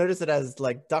you'll notice it has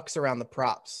like ducks around the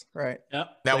props, right? Yep.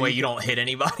 That way you don't hit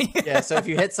anybody. Yeah. So if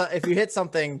you hit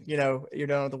something, you know, you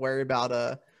don't have to worry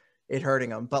about it hurting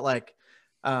them. But like,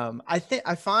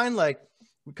 I find like,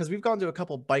 because we've gone to a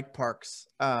couple bike parks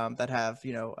that have,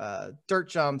 you know, dirt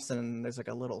jumps, and there's like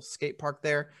a little skate park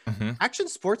there. Action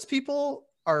sports people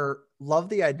love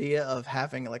the idea of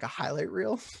having like a highlight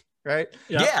reel, right?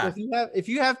 Yeah. So if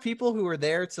you have people who are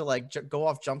there to like go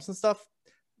off jumps and stuff,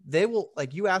 they will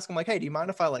like, you ask them like, hey, do you mind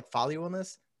if I like follow you on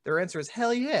this? Their answer is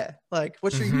hell yeah. Like,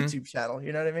 what's your YouTube channel?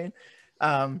 You know what I mean?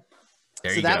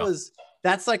 There So you go.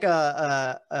 that's like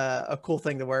a cool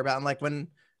thing to worry about. And like when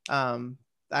I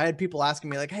had people asking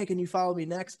me like, hey, can you follow me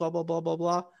next? Blah, blah, blah, blah,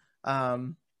 blah.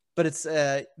 But it's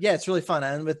it's really fun.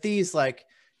 And with these, like,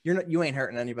 you ain't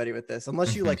hurting anybody with this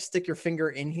unless you like stick your finger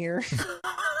in here.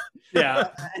 Yeah.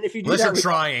 And if you do Unless that, you're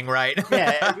trying, right?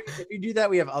 yeah. If you do that,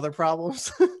 we have other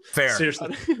problems. Fair.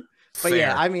 Seriously. But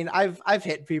yeah, I mean, I've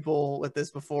hit people with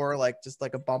this before, like just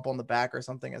like a bump on the back or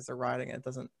something as they're riding. It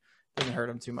doesn't hurt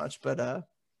them too much. But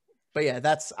yeah,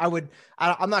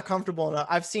 I'm not comfortable enough.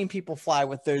 I've seen people fly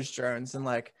with those drones and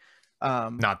like,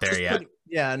 not there yet.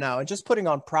 And just putting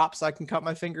on props, I can cut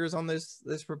my fingers on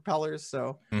those propellers.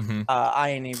 So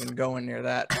I ain't even going near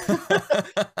that.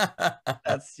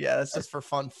 That's just for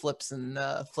fun flips and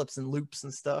loops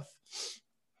and stuff.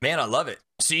 Man, I love it.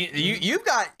 So you've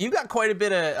got quite a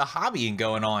bit of hobbying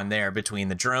going on there between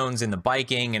the drones and the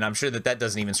biking, and I'm sure that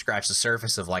doesn't even scratch the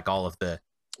surface of like all of the.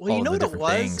 Well, you know what it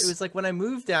was? Things. It was like when I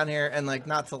moved down here, and like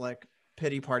not to like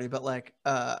pity party, but like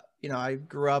I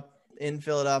grew up in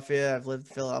Philadelphia. I've lived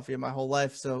in Philadelphia my whole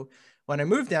life. So when I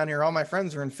moved down here, all my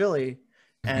friends were in Philly,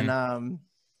 and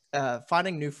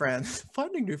finding new friends,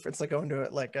 like going to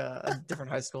like a different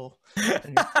high school.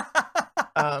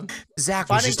 Zach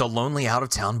was just a lonely out of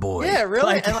town boy. Yeah,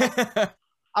 really. And like,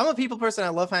 I'm a people person. I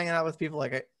love hanging out with people.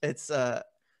 Like it's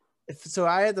so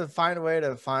I had to find a way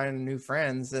to find new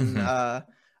friends, and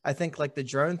I think like the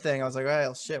drone thing, I was like,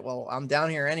 oh shit, well, I'm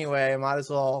down here anyway. I might as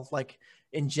well like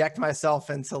inject myself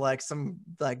into like some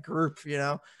like group, you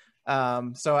know?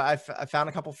 So I found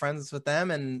a couple friends with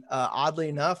them, and oddly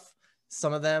enough,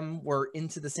 some of them were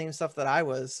into the same stuff that I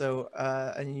was. So,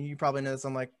 and you probably know this,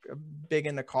 I'm like big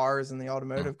into cars and the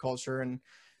automotive culture. And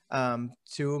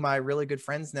two of my really good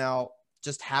friends now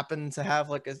just happened to have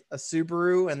like a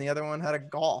Subaru, and the other one had a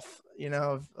Golf, you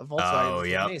know, a Volkswagen. Oh,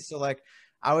 yeah. So like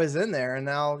I was in there, and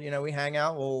now, you know, we hang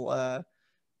out. Well,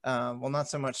 not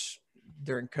so much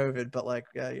during COVID, but like,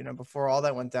 before all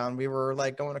that went down, we were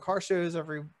like going to car shows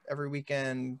every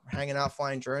weekend, hanging out,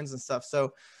 flying drones and stuff.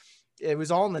 So it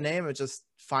was all in the name of just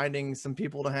finding some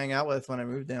people to hang out with when I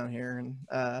moved down here.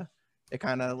 And it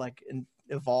kind of like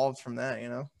evolved from that, you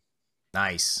know?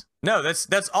 Nice. No,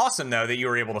 that's awesome though, that you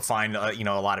were able to find,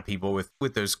 a lot of people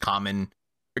with those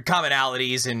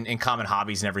commonalities and common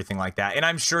hobbies and everything like that. And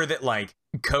I'm sure that like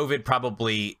COVID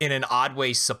probably in an odd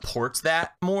way supports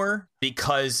that more,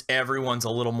 because everyone's a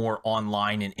little more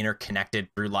online and interconnected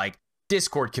through like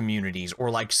Discord communities or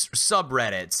like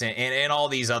subreddits and all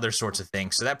these other sorts of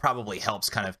things. So that probably helps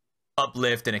kind of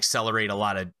uplift and accelerate a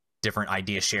lot of different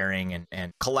idea sharing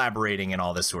and collaborating and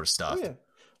all this sort of stuff. Yeah.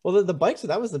 Well, the bikes,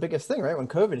 that was the biggest thing, right? When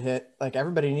COVID hit, like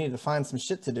everybody needed to find some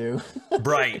shit to do.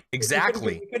 Right.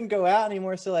 Exactly. We couldn't go out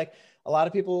anymore. So like a lot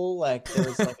of people, like there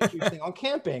was like a huge thing on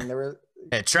camping.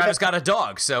 Travis got a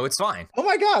dog, so it's fine. Oh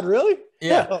my God, really?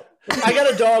 Yeah. I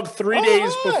got a dog 3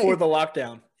 days before the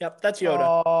lockdown. Yep, that's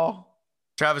Yoda. Oh.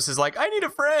 Travis is like, I need a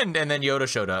friend, and then Yoda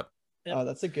showed up. Yep. Oh,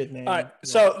 that's a good name. All right,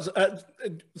 so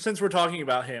since we're talking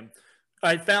about him,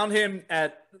 I found him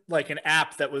at like an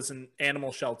app that was an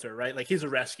animal shelter, right? Like he's a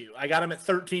rescue. I got him at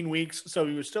 13 weeks, so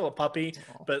he was still a puppy,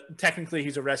 but technically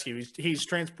he's a rescue. He's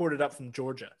transported up from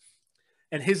Georgia,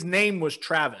 and his name was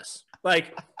Travis.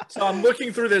 Like, so I'm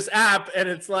looking through this app, and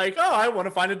it's like, oh, I want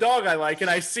to find a dog I like, and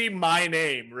I see my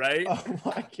name, right? Oh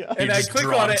my God! And I click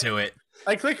on it.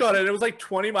 I click on it. It was like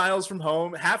 20 miles from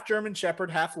home, half German Shepherd,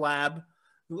 half Lab.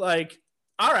 Like,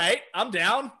 all right, I'm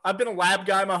down. I've been a Lab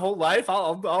guy my whole life.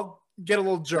 I'll get a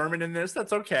little German in this.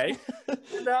 That's okay.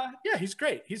 And, yeah, he's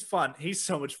great. He's fun. He's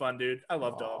so much fun, dude. I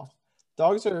love dogs.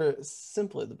 Dogs are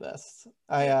simply the best.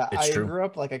 I grew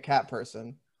up like a cat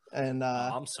person, and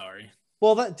I'm sorry.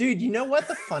 Well, dude, you know what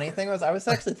the funny thing was? I was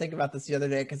actually thinking about this the other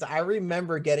day, because I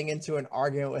remember getting into an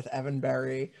argument with Evan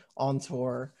Berry on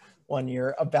tour one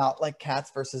year about like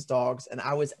cats versus dogs, and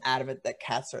I was adamant that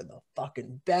cats are the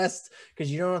fucking best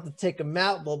because you don't have to take them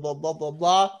out, blah blah blah blah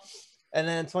blah. And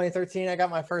then in 2013, I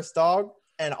got my first dog,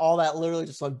 and all that literally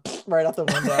just went right out the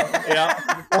window. Yeah.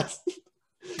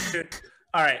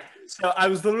 All right. So I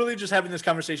was literally just having this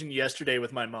conversation yesterday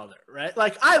with my mother, right?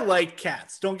 Like, I like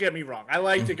cats. Don't get me wrong. I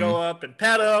like to go up and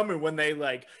pet them, and when they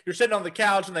like, you're sitting on the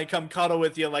couch and they come cuddle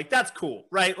with you, like, that's cool,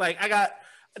 right? Like, I got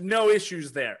no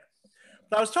issues there.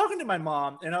 But I was talking to my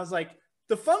mom, and I was like,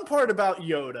 the fun part about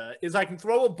Yoda is I can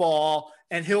throw a ball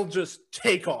and he'll just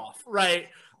take off, right?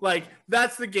 Like,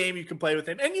 that's the game you can play with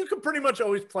him. And you can pretty much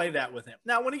always play that with him.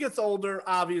 Now, when he gets older,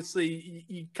 obviously,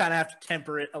 you kind of have to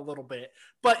temper it a little bit.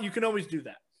 But you can always do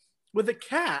that. With a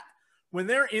cat, when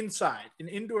they're inside, an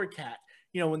indoor cat,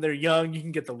 when they're young, you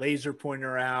can get the laser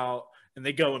pointer out and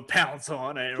they go and pounce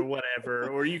on it or whatever.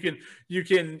 Or you can,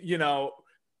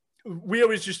 we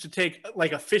always used to take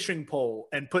like a fishing pole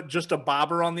and put just a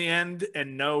bobber on the end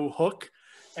and no hook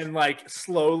and like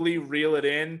slowly reel it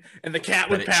in, and the cat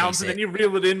would pounce and then you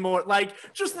reel it in more, like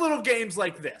just little games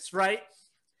like this, right?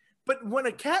 But when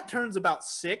a cat turns about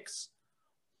 6,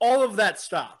 all of that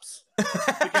stops.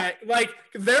 Okay? Like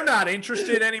they're not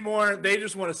interested anymore. They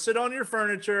just want to sit on your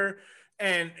furniture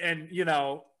and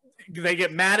they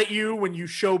get mad at you when you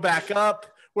show back up.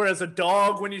 Whereas a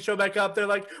dog, when you show back up, they're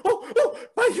like, oh,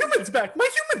 my human's back,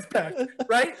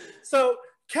 right? So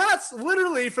cats,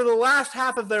 literally, for the last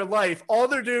half of their life, all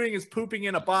they're doing is pooping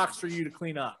in a box for you to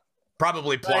clean up.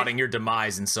 Probably plotting your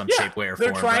demise in some shape, way, or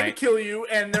form. They're trying to kill you,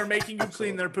 and they're making you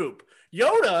clean their poop.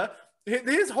 Yoda,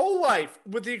 his whole life,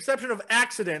 with the exception of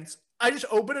accidents, I just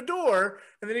open a door,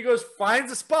 and then he goes,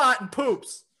 finds a spot, and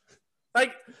poops.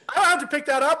 Like, I don't have to pick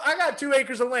that up. I got 2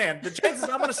 acres of land. The chances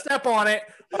I'm going to step on it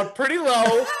are pretty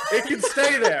low. It can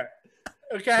stay there.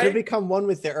 Okay? It'll become one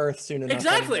with the earth soon enough.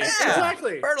 Exactly.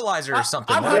 Exactly. Fertilizer or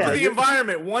something. I'm helping the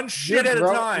environment one shit at a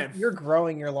time. You're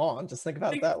growing your lawn. Just think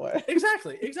about it that way.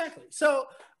 Exactly. So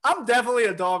I'm definitely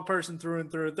a dog person through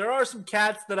and through. There are some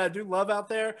cats that I do love out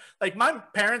there. Like my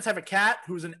parents have a cat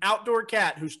who's an outdoor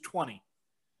cat who's 20.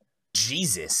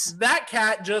 Jesus. That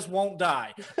cat just won't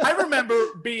die. I remember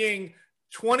being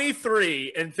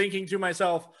 23 and thinking to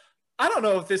myself, I don't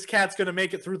know if this cat's going to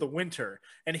make it through the winter.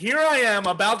 And here I am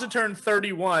about to turn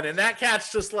 31, and that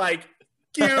cat's just like,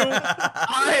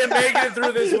 I am making it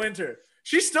through this winter.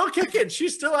 She's still kicking.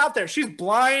 She's still out there. She's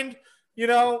blind.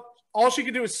 All she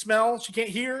can do is smell. She can't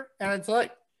hear. And it's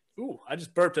like, ooh, I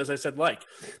just burped as I said like.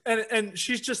 And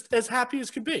she's just as happy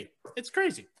as could be. It's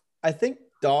crazy. I think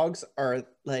dogs are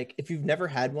like, if you've never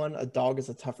had one, a dog is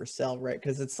a tougher sell, right?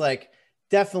 Because it's like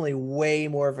definitely way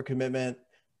more of a commitment.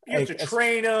 You have to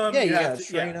train them. Yeah, you got to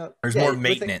train them. There's more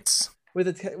maintenance. With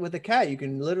a cat, you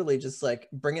can literally just like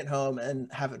bring it home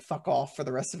and have it fuck off for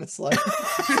the rest of its life.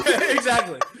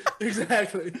 Exactly.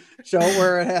 Show it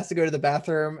where it has to go to the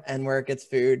bathroom and where it gets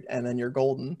food, and then you're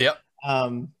golden. Yep.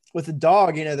 With a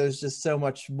dog, there's just so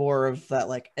much more of that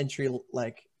like entry,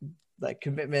 like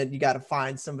commitment. You got to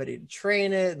find somebody to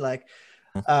train it, like.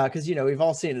 Because we've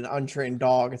all seen an untrained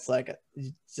dog. It's like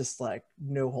just like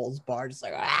no holds barred, just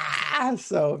like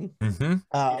So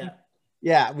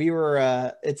we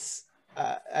were. It's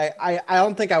I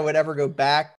don't think I would ever go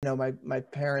back. My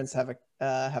parents have a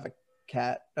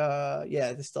cat.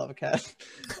 They still have a cat.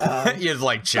 You have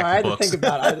like checkbooks. I had to think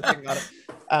about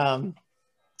it.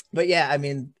 But yeah, I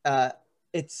mean,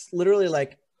 it's literally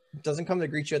like. Doesn't come to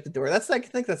greet you at the door. That's like, I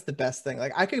think that's the best thing.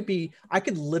 Like I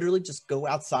could literally just go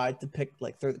outside to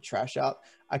throw the trash out.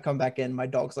 I come back in, my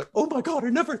dog's like, oh my God,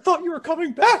 I never thought you were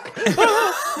coming back.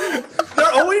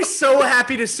 They're always so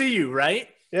happy to see you, right?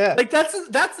 Yeah. Like that's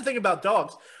the thing about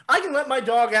dogs. I can let my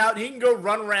dog out. He can go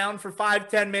run around for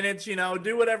 5-10 minutes,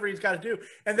 do whatever he's got to do.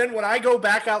 And then when I go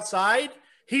back outside,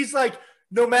 he's like,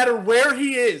 no matter where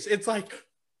he is, it's like,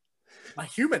 my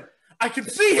human. I can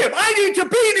see him. I need to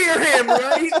be near him,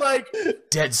 right? Like,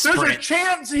 dead sprint. There's a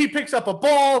chance he picks up a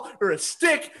ball or a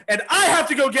stick, and I have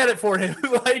to go get it for him.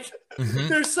 Like,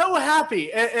 they're so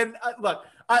happy. And look,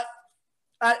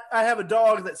 I have a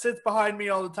dog that sits behind me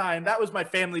all the time. That was my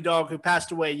family dog who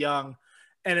passed away young,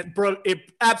 and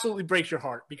it absolutely breaks your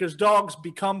heart because dogs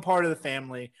become part of the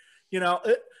family.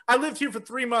 I lived here for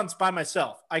 3 months by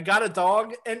myself. I got a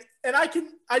dog, and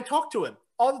I talk to him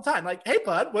all the time, like, hey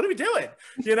bud, what are we doing?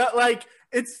 Like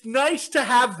it's nice to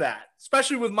have that,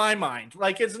 especially with my mind.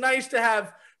 Like it's nice to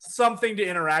have something to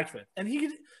interact with. And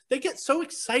they get so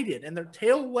excited and their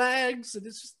tail wags, and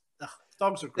it's just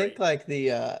dogs are great. I think like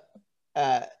the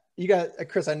you got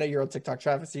Chris, I know you're on TikTok.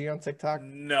 Travis, are you on TikTok?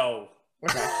 No.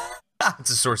 Okay.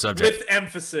 It's a sore subject. With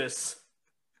emphasis.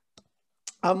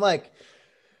 I'm like,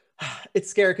 it's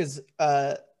scary because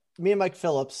me and Mike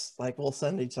Phillips, like, we'll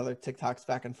send each other TikToks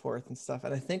back and forth and stuff.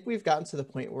 And I think we've gotten to the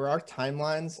point where our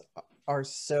timelines are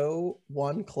so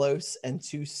close and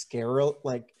too scary.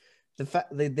 Like the fact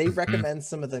they recommend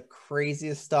some of the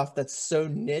craziest stuff that's so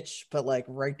niche, but like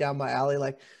right down my alley.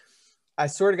 Like I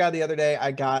swear to God, the other day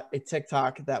I got a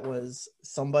TikTok that was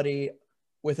somebody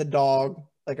with a dog,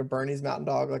 like a Bernese Mountain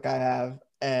Dog, like I have,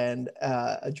 and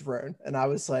a drone, and I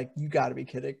was like, you got to be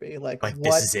kidding me. Like what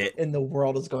this is it. In the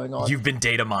world is going on? You've been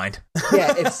data mined.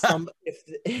 Yeah,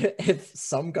 if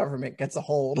some government gets a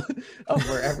hold of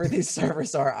wherever these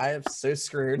servers are, I am so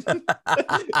screwed.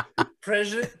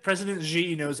 President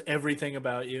Xi knows everything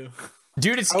about you,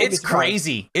 dude. It's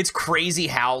crazy. It's crazy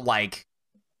how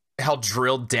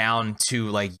drilled down to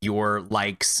like your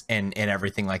likes and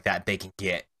everything like that they can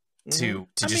get. to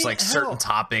just like certain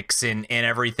topics and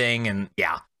everything. And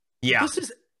yeah. This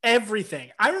is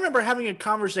everything. I remember having a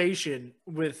conversation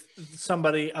with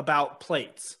somebody about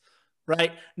plates,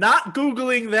 right? Not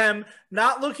Googling them,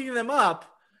 not looking them up,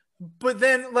 but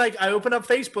then like I open up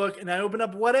Facebook and I open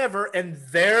up whatever, and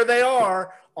there they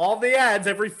are, all the ads.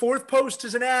 Every fourth post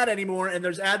is an ad anymore, and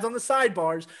there's ads on the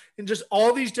sidebars, and just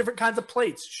all these different kinds of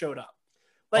plates showed up.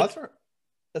 Like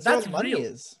that's where all the money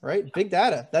is, right? Big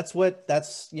data.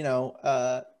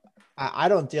 I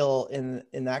don't deal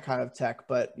in that kind of tech,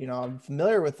 but I'm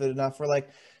familiar with it enough where like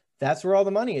that's where all the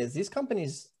money is. These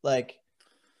companies, like,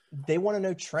 they want to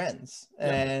know trends.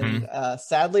 And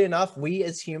sadly enough, we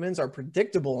as humans are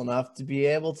predictable enough to be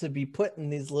able to be put in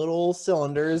these little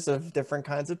cylinders of different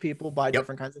kinds of people buy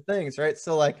different kinds of things, right?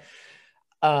 So like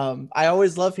I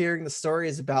always love hearing the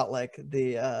stories about like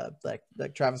the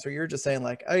like Travis, where you're just saying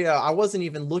like, oh yeah, I wasn't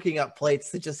even looking up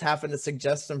plates that just happened to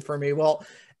suggest them for me. Well,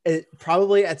 it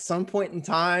probably at some point in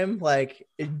time, like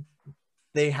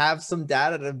they have some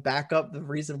data to back up the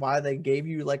reason why they gave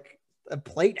you like a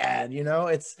plate ad.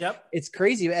 It's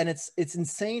crazy, and it's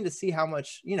insane to see how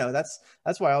much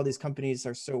that's why all these companies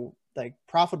are so like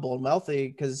profitable and wealthy,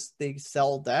 because they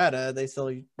sell data. They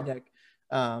sell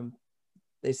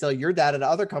they sell your data to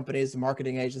other companies,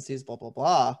 marketing agencies, blah blah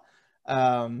blah,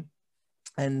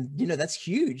 and that's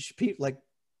huge. People like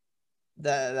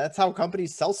that's how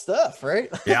companies sell stuff, right?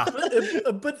 Yeah.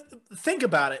 But think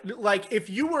about it. Like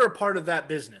if you were a part of that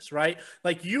business, right?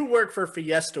 Like you work for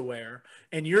Fiestaware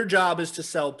and your job is to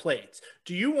sell plates.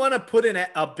 Do you want to put in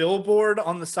a billboard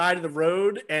on the side of the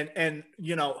road and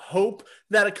hope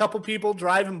that a couple people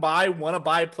driving by want to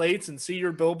buy plates and see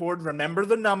your billboard, remember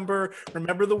the number,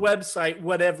 remember the website,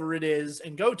 whatever it is,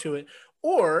 and go to it?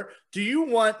 Or do you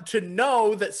want to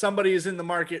know that somebody is in the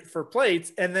market for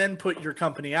plates and then put your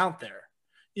company out there?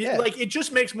 Like it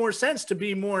just makes more sense to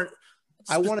be more specific.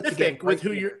 I want it to get with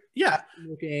who you're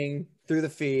looking through the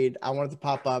feed. I want it to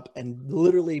pop up and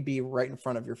literally be right in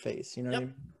front of your face. You know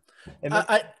what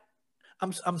I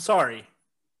mean? I'm sorry.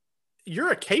 You're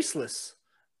a caseless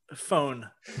phone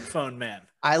man.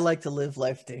 I like to live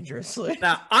life dangerously.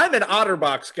 Now, I'm an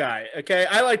OtterBox guy, okay?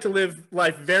 I like to live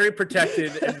life very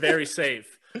protected and very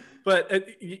safe. But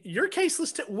you're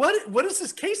caseless too. What is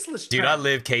this caseless trend? Dude, I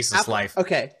live caseless life.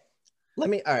 Okay. All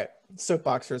right.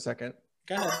 Soapbox for a second.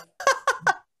 Go ahead.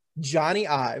 Johnny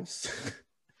Ives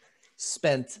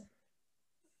spent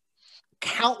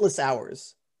countless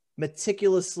hours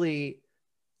meticulously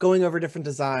going over different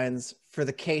designs for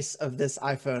the case of this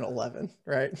iPhone 11,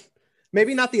 right?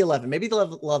 Maybe not the 11, maybe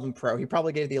the 11 Pro. He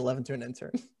probably gave the 11 to an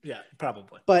intern. Yeah,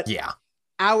 probably. But yeah,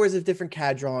 hours of different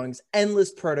CAD drawings,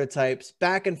 endless prototypes,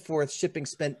 back and forth shipping,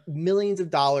 spent millions of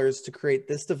dollars to create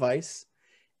this device.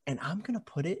 And I'm going to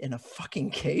put it in a fucking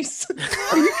case.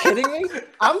 Are you kidding me?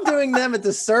 I'm doing them a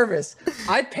disservice.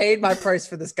 I paid my price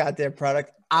for this goddamn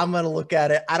product. I'm going to look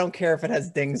at it. I don't care if it has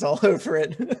dings all over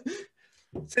it.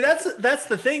 See, that's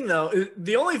the thing, though.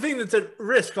 The only thing that's at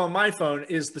risk on my phone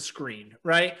is the screen,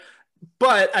 right?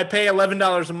 But I pay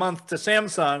 $11 a month to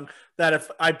Samsung that if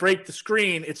I break the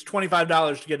screen, it's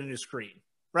 $25 to get a new screen,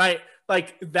 right?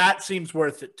 Like, that seems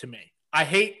worth it to me.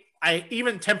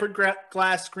 Even tempered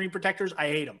glass screen protectors, I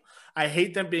hate them. I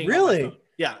hate them being really.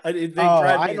 Yeah, they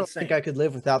drive me I don't think I could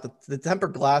live without the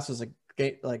tempered glass. Was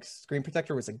screen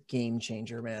protector was a game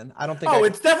changer, man. I don't think.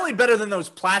 It's definitely better than those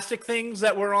plastic things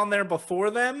that were on there before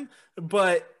them.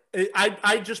 But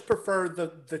I just prefer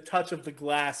the touch of the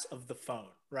glass of the phone,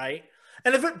 right?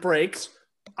 And if it breaks,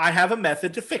 I have a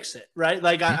method to fix it, right?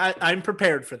 Like I'm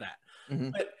prepared for that.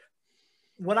 Mm-hmm. But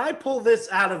when I pull this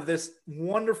out of this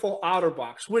wonderful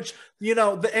OtterBox, which,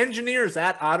 the engineers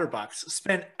at OtterBox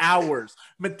spent hours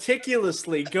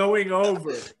meticulously going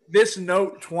over this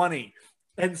Note 20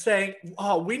 and saying,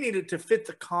 we need it to fit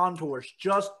the contours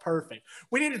just perfect.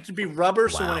 We need it to be rubber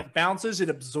so when it bounces, it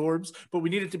absorbs, but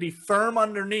we need it to be firm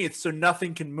underneath so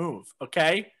nothing can move,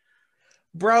 okay?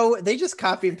 Bro, they just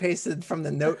copy and pasted from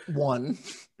the Note 1,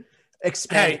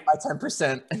 expanded by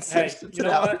 10%. And you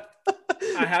know what?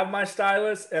 I have my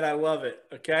stylus and I love it.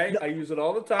 Okay. I use it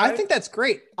all the time. I think that's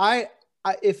great.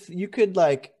 If you could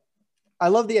I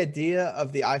love the idea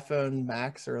of the iPhone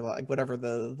Max or like whatever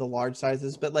the large size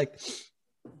is, but like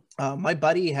my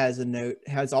buddy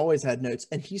has always had Notes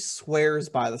and he swears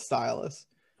by the stylus.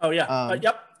 Oh yeah.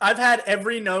 Yep. I've had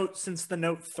every Note since the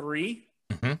Note 3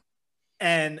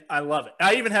 and I love it.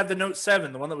 I even have the Note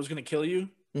 7, the one that was going to kill you.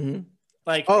 Mm-hmm.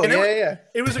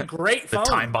 It was a great phone. The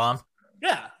time bomb.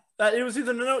 Yeah. It was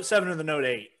either the Note 7 or the Note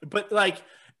 8, but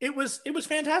it was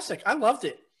fantastic. I loved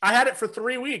it. I had it for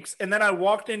 3 weeks, and then I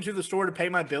walked into the store to pay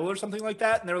my bill or something like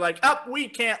that, and they're like, we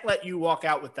can't let you walk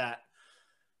out with that.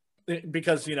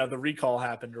 because the recall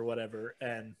happened or whatever.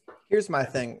 And here's my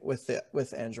thing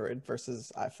with Android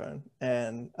versus iPhone,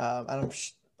 and I'm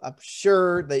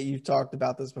sure that you've talked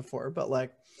about this before, but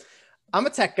like, I'm a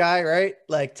tech guy, right?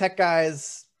 Like, tech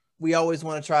guys, we always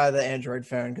want to try the Android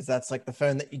phone because that's like the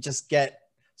phone that you just get,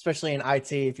 especially in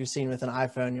IT. If you're seen with an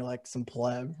iPhone, you're like some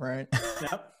pleb, right?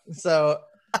 Yep. So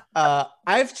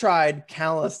I've tried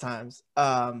countless times.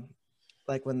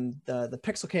 Like when the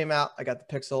Pixel came out, I got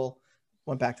the Pixel,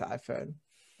 went back to iPhone.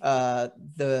 I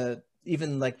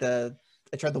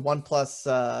tried the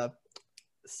OnePlus.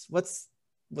 What's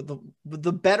with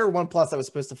the better OnePlus that was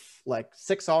supposed to like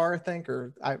 6R, I think,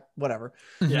 or whatever.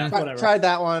 Yeah, whatever. Tried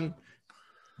that one,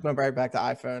 went right back to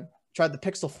iPhone. Tried the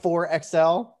Pixel 4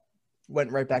 XL,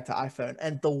 went right back to iPhone.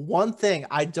 And the one thing,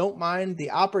 I don't mind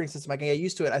the operating system. I can get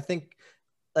used to it. I think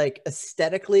like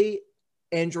aesthetically,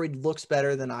 Android looks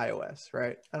better than iOS,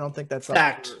 right? I don't think that's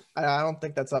I don't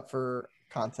think that's up for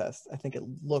contest. I think it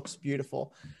looks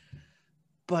beautiful.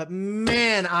 But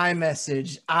man,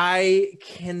 iMessage, I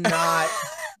cannot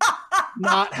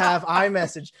not have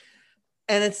iMessage.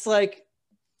 And it's like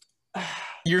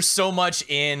you're so much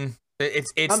in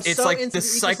it's so like the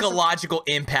psychological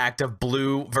impact of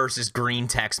blue versus green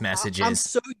text messages. I'm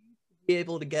so used to be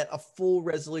able to get a full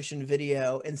resolution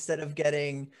video instead of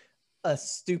getting a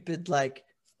stupid like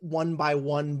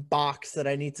 1x1 box that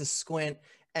I need to squint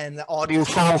and the audio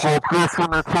sounds like this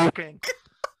when they're talking.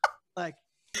 Like,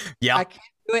 yeah, I can't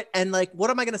do it. And like,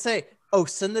 what am I gonna say? Oh,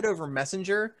 send it over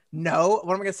Messenger? No.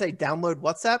 What am I gonna say? Download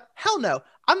WhatsApp? Hell no.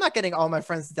 I'm not getting all my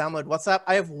friends to download WhatsApp.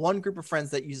 I have one group of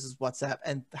friends that uses WhatsApp,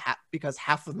 and because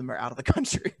half of them are out of the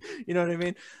country. You know what I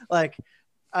mean? Like,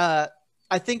 I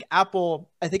think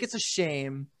it's a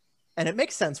shame, and it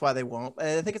makes sense why they won't.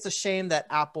 I think it's a shame that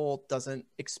Apple doesn't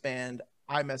expand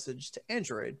iMessage to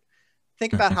Android.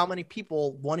 Think about how many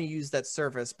people want to use that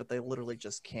service, but they literally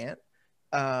just can't.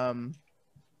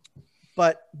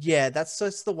 But yeah, that's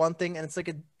just the one thing, and it's like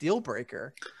a deal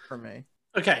breaker for me.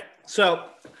 Okay, so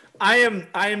I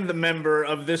am the member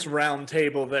of this round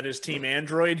table that is Team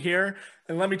Android here,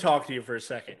 and let me talk to you for a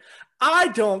second. I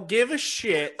don't give a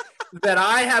shit that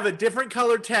I have a different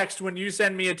color text when you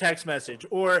send me a text message,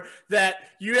 or that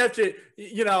you have to,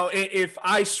 if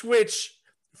I switch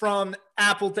from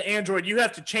Apple to Android, you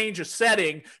have to change a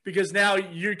setting because now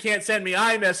you can't send me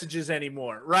iMessages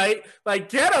anymore, right? Like,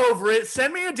 get over it.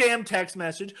 Send me a damn text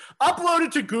message, upload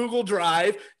it to Google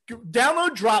Drive,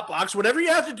 download Dropbox, whatever you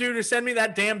have to do to send me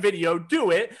that damn video,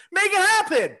 do it, make it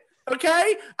happen.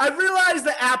 Okay? I realize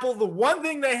that Apple, the one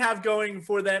thing they have going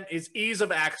for them is ease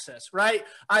of access, right?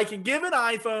 I can give an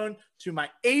iPhone to my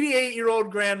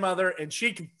 88-year-old grandmother and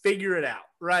she can figure it out,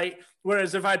 right?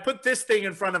 Whereas if I put this thing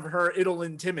in front of her, it'll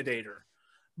intimidate her.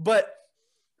 But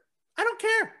I don't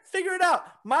care. Figure it out.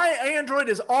 My Android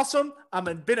is awesome.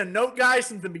 I've been a Note guy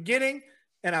since the beginning,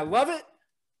 and I love it.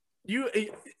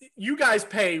 You guys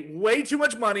pay way too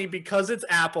much money because it's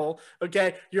Apple,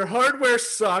 okay? Your hardware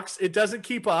sucks. It doesn't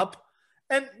keep up.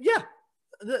 And yeah,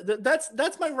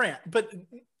 that's my rant. But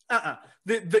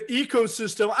the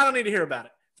ecosystem, I don't need to hear about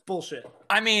it. It's bullshit.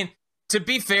 I mean, to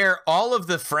be fair, all of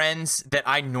the friends that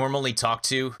I normally talk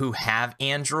to who have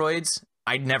Androids,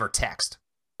 I never text.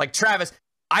 Like Travis,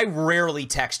 I rarely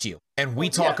text you, and we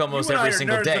talk almost every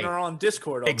single day. Are on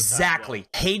Discord all exactly. The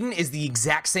time, Hayden is the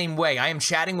exact same way. I am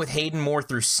chatting with Hayden more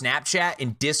through Snapchat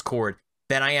and Discord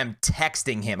than I am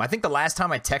texting him. I think the last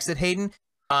time I texted Hayden,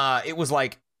 it was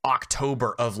like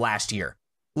October of last year.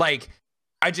 Like,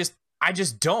 I just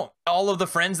don't. All of the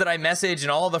friends that I message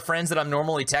and all of the friends that I'm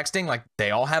normally texting, like,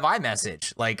 they all have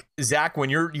iMessage. Like, Zach, when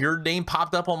your name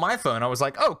popped up on my phone, I was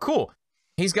like, oh, cool.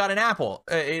 He's got an Apple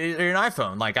or an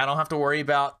iPhone. Like, I don't have to worry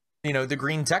about, the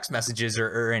green text messages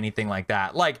or anything like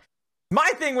that. Like, my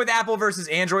thing with Apple versus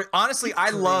Android, honestly,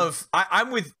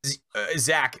 I'm with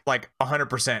Zach, like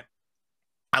 100%.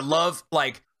 I love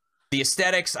like the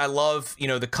aesthetics. I love,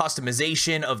 the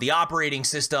customization of the operating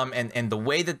system and the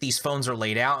way that these phones are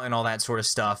laid out and all that sort of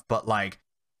stuff. But like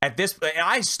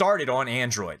I started on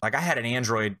Android. Like, I had an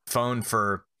Android phone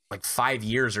for like 5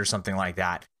 years or something like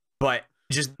that. But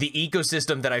just the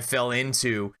ecosystem that I fell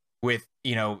into with,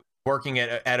 working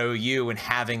at OU and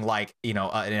having like, an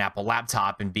Apple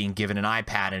laptop and being given an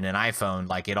iPad and an iPhone,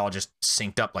 like it all just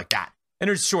synced up like that. And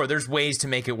there's ways to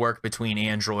make it work between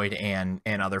Android and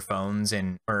other phones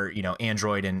or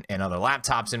Android and other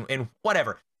laptops and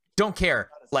whatever. Don't care.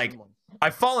 Like,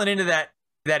 I've fallen into that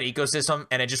ecosystem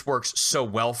and it just works so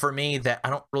well for me that I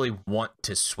don't really want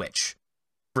to switch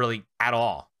really at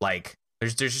all. Like,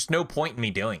 there's just no point in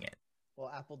me doing it.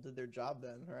 Well, Apple did their job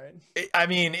then, right? I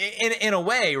mean, in a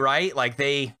way, right? Like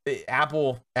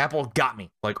Apple got me.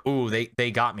 Like, ooh,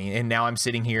 they got me, and now I'm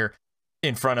sitting here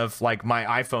in front of like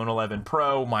my iPhone 11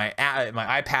 Pro. My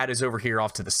iPad is over here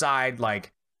off to the side.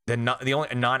 Like the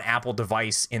only non-Apple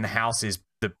device in the house is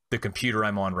the computer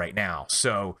I'm on right now.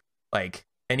 So like,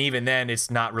 and even then,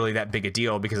 it's not really that big a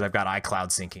deal because I've got iCloud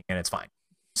syncing and it's fine.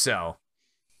 So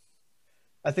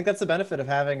I think that's the benefit of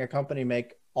having a company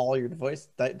make all your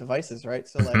devices, right?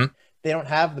 So like they don't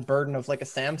have the burden of like a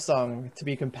Samsung to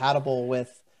be compatible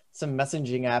with some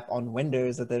messaging app on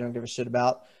Windows that they don't give a shit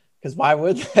about, because why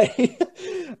would they?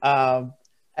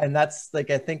 And that's like,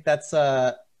 I think that's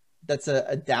a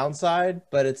downside,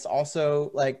 but it's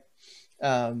also like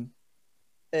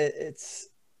it's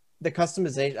the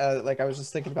customization. Like I was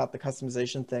just thinking about the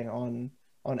customization thing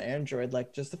on Android,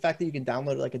 like just the fact that you can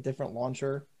download like a different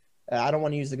launcher. I don't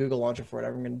want to use the Google launcher for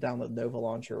whatever. I'm going to download Nova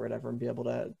launcher or whatever and be able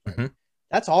to.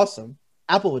 That's awesome.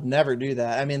 Apple would never do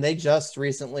that. I mean, they just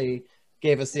recently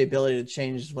gave us the ability to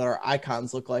change what our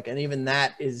icons look like, and even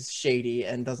that is shady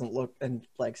and doesn't look and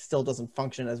like still doesn't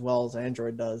function as well as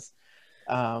Android does.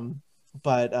 But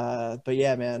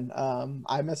yeah, man.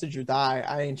 iMessage or die.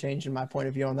 I ain't changing my point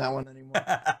of view on that one anymore.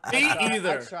 Me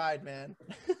either. I tried, man.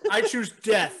 I choose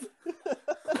death.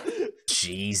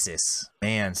 Jesus,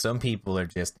 man. Some people are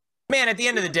just. Man, at the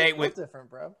end of the day, with different,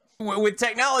 bro. With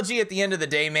technology, at the end of the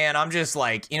day, man, I'm just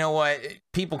like, you know what?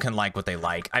 People can like what they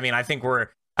like. I mean, I think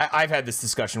I've had this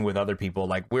discussion with other people.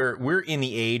 Like, we're in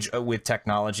the age with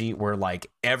technology where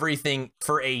like everything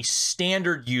for a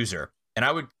standard user, and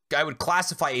I would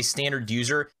classify a standard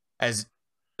user as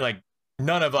like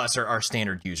none of us are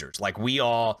standard users. Like we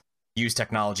all use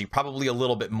technology probably a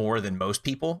little bit more than most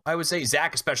people. I would say,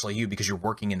 Zach, especially you, because you're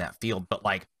working in that field. But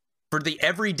like for the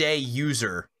everyday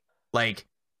user, like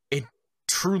it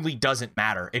truly doesn't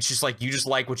matter. It's just like, you just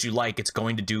like what you like. It's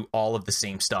going to do all of the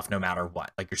same stuff no matter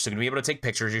what. Like you're still gonna be able to take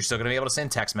pictures. You're still gonna be able to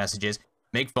send text messages,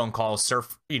 make phone calls,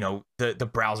 surf, you know, the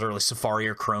browser, like Safari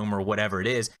or Chrome or whatever it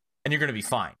is, and you're gonna be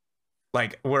fine.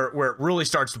 Like where it really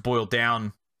starts to boil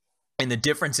down, and the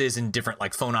differences in different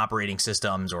like phone operating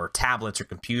systems or tablets or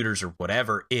computers or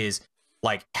whatever is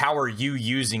like, how are you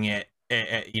using it,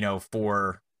 you know,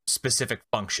 for specific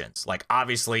functions? Like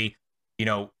obviously, you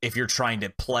know, if you're trying to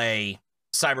play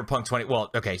Cyberpunk 20,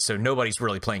 well, okay, so nobody's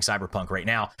really playing Cyberpunk right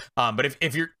now. But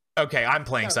if you're, okay, I'm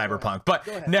playing Cyberpunk,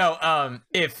 but no,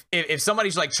 if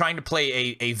somebody's like trying to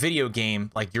play a video game,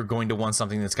 like you're going to want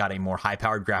something that's got a more high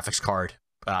powered graphics card,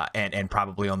 and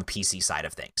probably on the PC side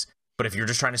of things. But if you're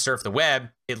just trying to surf the web,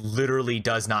 it literally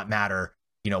does not matter,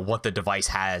 you know, what the device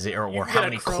has or how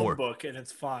many core. Book and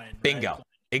it's fine. Bingo. Right?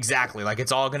 Exactly. Like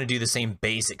it's all going to do the same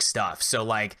basic stuff. So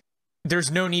like,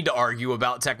 there's no need to argue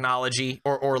about technology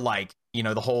or like, you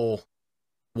know, the whole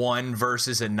one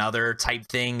versus another type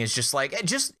thing. Is just like,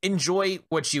 just enjoy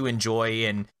what you enjoy,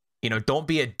 and, you know, don't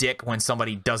be a dick when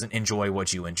somebody doesn't enjoy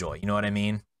what you enjoy. You know what I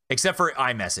mean? Except for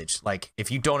iMessage. Like if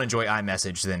you don't enjoy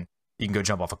iMessage, then you can go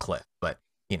jump off a cliff. But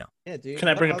you know, yeah, dude. Can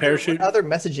I bring a parachute? What other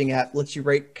messaging app lets you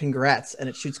write congrats and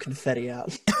it shoots confetti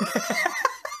out?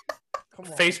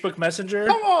 Facebook Messenger?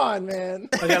 Come on, man.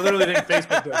 Like, I literally think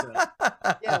Facebook does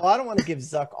that. Yeah, well, I don't want to give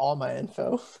Zuck all my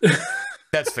info.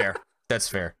 That's fair. That's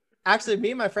fair. Actually,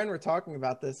 me and my friend were talking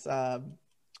about this.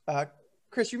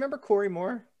 Chris, you remember Corey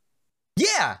Moore?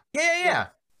 Yeah.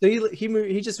 So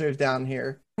he just moved down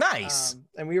here. Nice.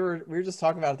 And we were just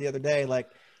talking about it the other day. Like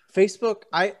Facebook,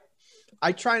 I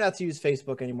try not to use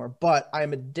Facebook anymore, but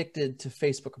I'm addicted to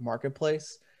Facebook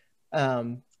Marketplace.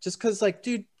 Just because, like,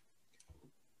 dude,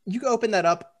 you can open that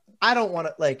up. I don't want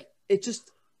to, like, it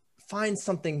just finds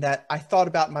something that I thought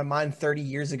about in my mind 30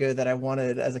 years ago that I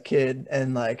wanted as a kid.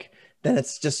 And like, then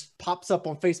it's just pops up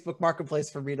on Facebook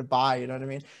Marketplace for me to buy. You know what I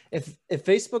mean? If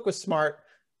Facebook was smart,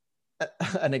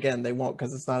 and again, they won't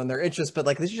because it's not in their interest, but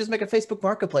like, they should just make a Facebook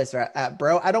Marketplace app,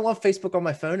 bro. I don't want Facebook on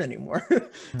my phone anymore.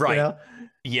 Right. You know?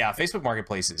 Yeah, Facebook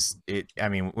Marketplace is it. I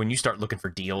mean, when you start looking for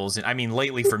deals, and I mean,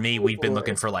 lately for me, we've been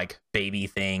looking for like baby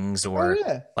things or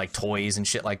like toys and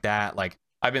shit like that. Like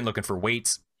I've been looking for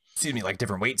like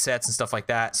different weight sets and stuff like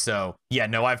that. So yeah,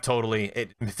 no,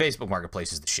 Facebook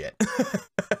Marketplace is the shit.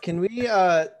 Can we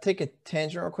take a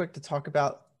tangent real quick to talk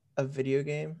about a video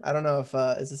game? I don't know if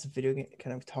is this a video game?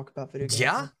 Can I talk about video games?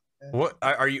 Yeah. What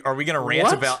are we gonna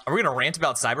rant about? Are we gonna rant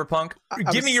about Cyberpunk?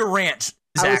 Give me your rant,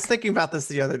 Zach. I was thinking about this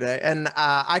the other day, and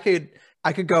I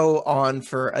could go on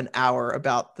for an hour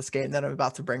about this game that I'm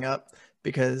about to bring up,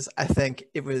 because I think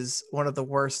it was one of the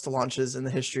worst launches in the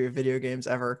history of video games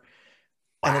ever.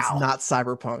 Wow. And it's not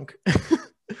Cyberpunk.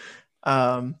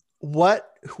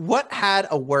 What had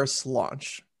a worse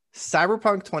launch?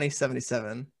 Cyberpunk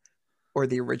 2077 or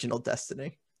the original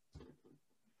Destiny?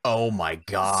 Oh my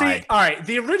God. See, all right,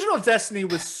 the original Destiny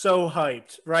was so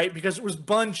hyped, right? Because it was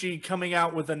Bungie coming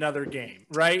out with another game,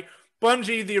 right?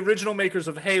 Bungie, the original makers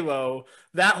of Halo,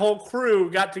 that whole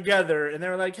crew got together and they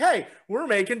were like, hey, we're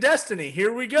making Destiny.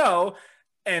 Here we go.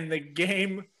 And the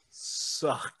game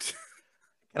sucked.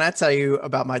 Can I tell you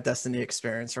about my Destiny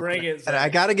experience? Bring it, And I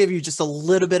got to give you just a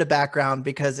little bit of background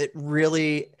because it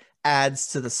really adds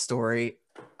to the story.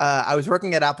 I was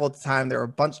working at Apple at the time. There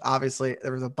were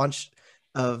there was a bunch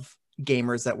of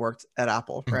gamers that worked at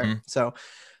Apple, right? Mm-hmm. So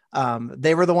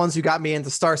they were the ones who got me into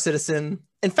Star Citizen.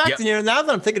 In fact, now that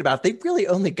I'm thinking about it, they really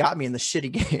only got me in the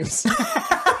shitty games.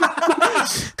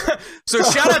 So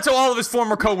shout out to all of his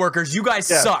former coworkers. You guys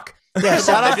suck. Yeah,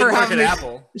 shout out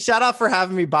for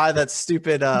having me buy that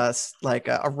stupid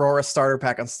Aurora starter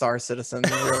pack on Star Citizen.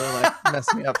 It really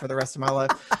messed me up for the rest of my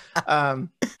life.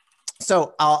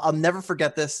 So I'll never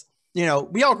forget this. We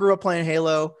all grew up playing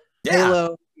Halo. Yeah.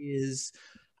 Halo is,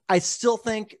 I still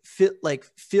think,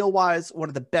 feel wise, one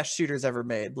of the best shooters ever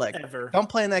made. Ever. I'm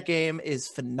playing that game is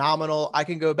phenomenal. I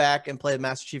can go back and play the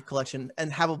Master Chief Collection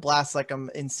and have a blast like I'm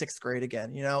in 6th grade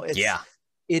again.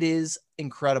 It is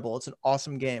incredible. It's an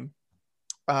awesome game.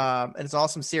 And it's an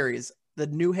awesome series. The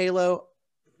new Halo,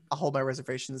 I'll hold my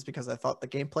reservations because I thought the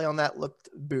gameplay on that looked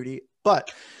booty.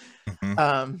 But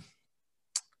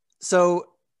so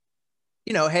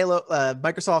Halo,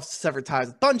 Microsoft severed ties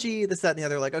with Bungie, this, that, and the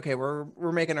other. Like, okay,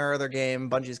 we're making our other game.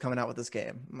 Bungie's coming out with this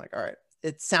game. I'm like, all right,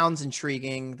 it sounds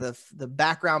intriguing. The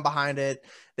background behind it,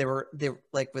 they were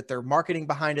like, with their marketing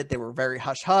behind it, they were very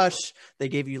hush hush. They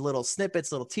gave you little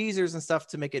snippets, little teasers and stuff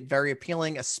to make it very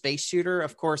appealing. A space shooter,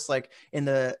 of course, like in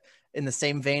the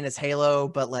same vein as Halo,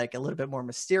 but like a little bit more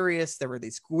mysterious. There were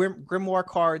these grimoire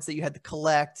cards that you had to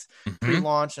collect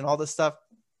pre-launch and all this stuff.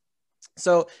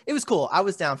 So it was cool. I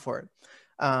was down for it.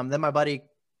 Then my buddy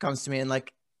comes to me and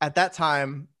like at that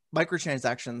time,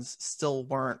 microtransactions still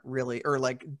weren't really, or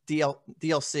like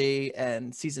DLC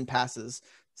and season passes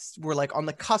were like on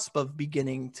the cusp of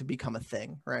beginning to become a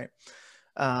thing, right?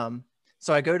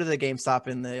 So I go to the GameStop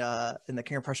in the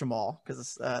King of Prussia Mall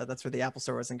because that's where the Apple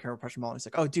Store was, in King of Prussia Mall. And he's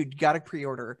like, "Oh, dude, you got to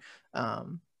pre-order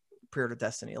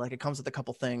Destiny. Like, it comes with a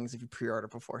couple things if you pre-order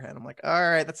beforehand." I'm like,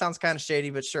 "All right, that sounds kind of shady,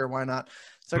 but sure, why not?"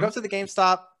 So I go up to the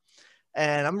GameStop.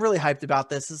 And I'm really hyped about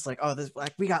this. It's like, oh, this,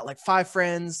 like, we got like 5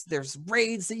 friends. There's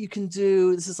raids that you can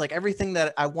do. This is like everything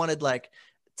that I wanted, like,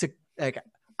 to, like,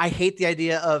 I hate the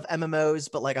idea of MMOs,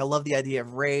 but like, I love the idea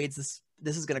of raids.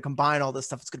 This is going to combine all this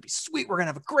stuff. It's going to be sweet. We're going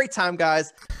to have a great time,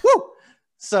 guys. Woo!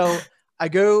 So I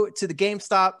go to the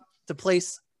GameStop to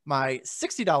place my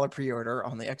 $60 pre-order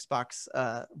on the Xbox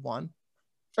One.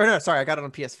 Or no, sorry, I got it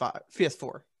on PS4.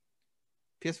 PS3?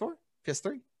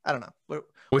 I don't know.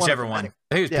 Whichever one.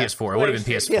 I think it was PS4. It would have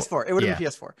been PS4. It would have been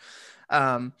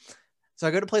PS4. So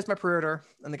I go to place my pre-order,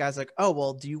 and the guy's like, "Oh,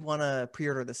 well, do you want to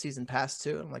pre-order the season pass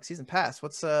too?" And I'm like, "Season pass?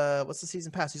 What's the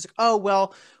season pass?" He's like, "Oh,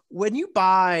 well, when you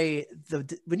buy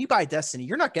Destiny,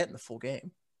 you're not getting the full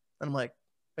game." And I'm like,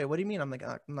 "Wait, what do you mean? I'm like,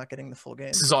 I'm not getting the full game."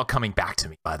 This is all coming back to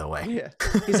me, by the way. Yeah.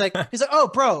 He's like, "Oh,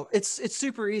 bro, it's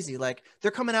super easy. Like,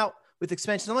 they're coming out with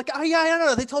expansions." I'm like, "Oh yeah, I don't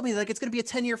know. They told me like it's gonna be a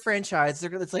 10-year franchise.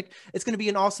 It's gonna be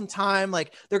an awesome time.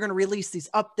 Like, they're gonna release these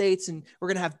updates and we're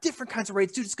gonna have different kinds of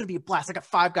raids. Dude, it's gonna be a blast. I got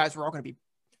 5 guys. We're all gonna be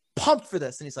pumped for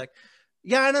this." And he's like,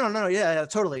 "Yeah, no, yeah,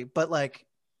 totally. But like,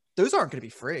 those aren't gonna be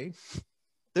free.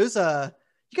 Those you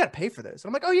gotta pay for those." And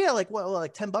I'm like, "Oh yeah, like what,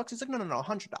 like $10?" He's like, No,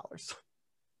 $100.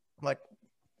 I'm like,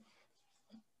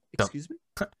 "Excuse me?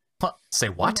 Say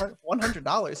what?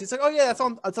 $100?" He's like, "Oh yeah,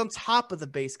 it's on top of the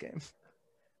base game."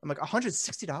 I'm like,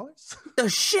 $160? The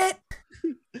shit.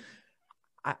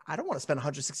 I don't want to spend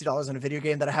 $160 on a video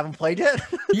game that I haven't played yet.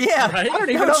 Yeah, right? I don't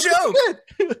even know.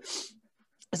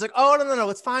 It's like, "Oh no,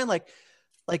 it's fine. Like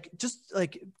just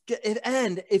like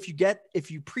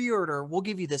if you pre-order, we'll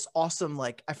give you this awesome,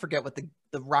 like, I forget what the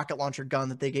rocket launcher gun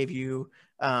that they gave you.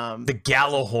 The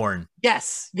Gallowhorn.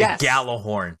 Yes. The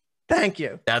Gallowhorn. Thank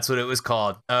you. That's what it was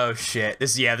called. Oh shit.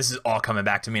 This is all coming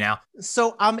back to me now.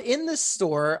 So I'm in this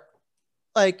store,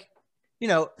 like,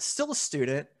 still a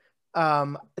student.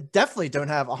 Definitely don't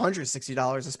have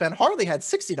 $160 to spend. Hardly had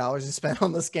 $60 to spend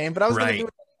on this game, but I was going to do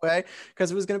it anyway because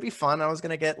it was going to be fun. I was going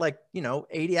to get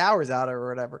 80 hours out of it or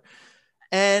whatever.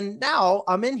 And now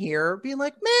I'm in here being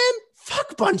like, man,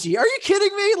 fuck Bungie. Are you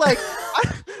kidding me? Like,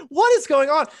 what is going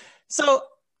on? So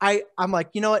I'm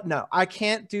like, you know what? No, I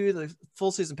can't do the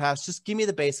full season pass. Just give me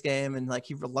the base game. And like,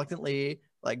 he reluctantly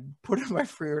put in my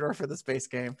pre-order for this base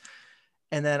game.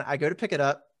 And then I go to pick it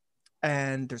up,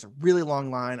 and there's a really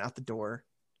long line out the door.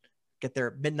 Get there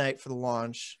at midnight for the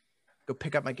launch, go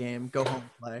pick up my game, go home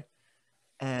and play.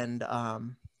 And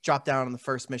drop down on the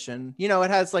first mission. You know,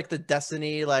 it has like the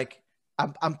Destiny, like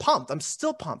I'm pumped. I'm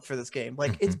still pumped for this game.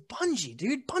 Like it's Bungie,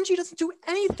 dude. Bungie doesn't do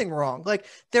anything wrong. Like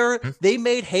they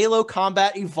made Halo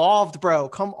Combat Evolved, bro.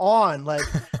 Come on. Like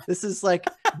this is like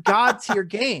God tier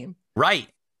game. Right.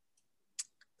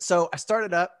 So I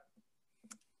started up.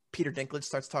 Peter Dinklage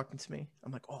starts talking to me.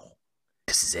 I'm like, oh,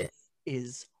 this is it.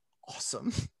 Is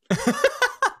awesome.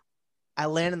 I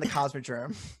land in the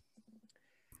Cosmodrome.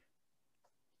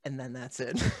 And then that's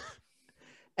it.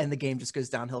 And the game just goes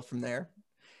downhill from there.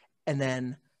 And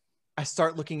then I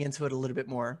start looking into it a little bit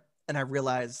more, and I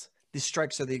realize the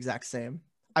strikes are the exact same.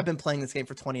 I've been playing this game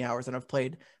for 20 hours, and I've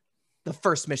played the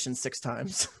first mission 6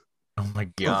 times. Oh my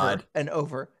God.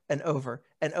 Over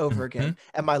again.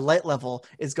 And my light level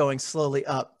is going slowly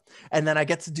up. And then I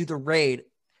get to do the raid,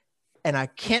 and I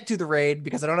can't do the raid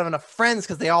because I don't have enough friends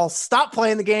because they all stopped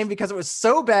playing the game because it was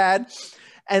so bad.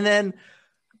 And then,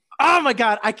 oh my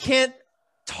God, I can't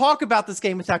talk about this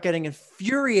game without getting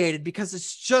infuriated because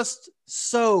it's just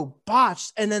so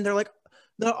botched. And then they're like,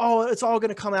 oh, it's all going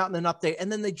to come out in an update. And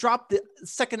then they drop the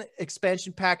second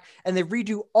expansion pack and they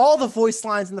redo all the voice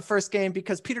lines in the first game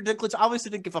because Peter Dinklage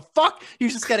obviously didn't give a fuck. He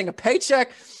was just getting a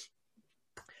paycheck.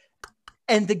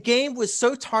 And the game was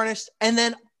so tarnished. And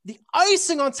then the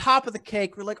icing on top of the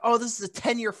cake, we're like, oh, this is a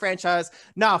 10-year franchise.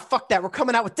 Nah, fuck that. We're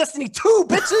coming out with Destiny 2,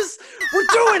 bitches. We're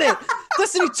doing it.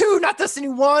 Destiny 2, not Destiny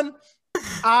 1.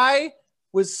 I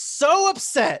was so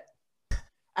upset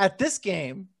at this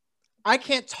game. I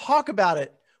can't talk about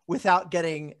it without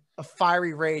getting a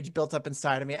fiery rage built up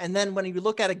inside of me. And then when you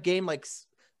look at a game like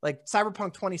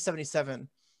Cyberpunk 2077,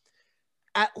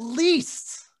 at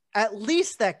least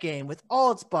that game with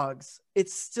all its bugs,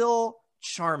 it's still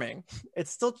charming.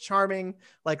 It's still charming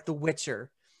like The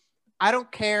Witcher. I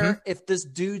don't care if this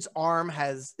dude's arm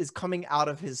is coming out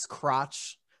of his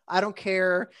crotch. I don't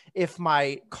care if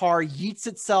my car yeets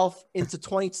itself into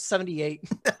 2078.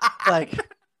 Like,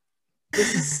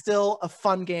 this is still a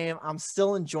fun game. I'm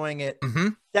still enjoying it.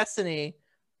 Destiny,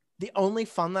 the only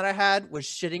fun that I had was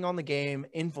shitting on the game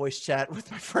in voice chat with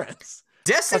my friends.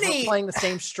 Destiny playing the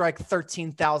same strike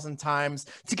 13,000 times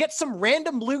to get some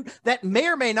random loot that may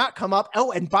or may not come up.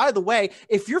 Oh, and by the way,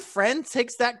 if your friend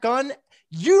takes that gun,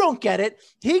 you don't get it.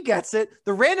 He gets it.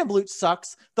 The random loot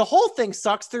sucks. The whole thing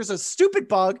sucks. There's a stupid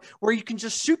bug where you can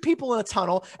just shoot people in a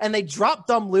tunnel and they drop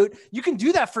dumb loot. You can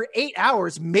do that for 8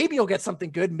 hours. Maybe you'll get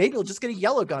something good. Maybe you'll just get a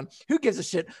yellow gun. Who gives a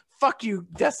shit? Fuck you,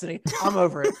 Destiny. I'm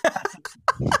over it.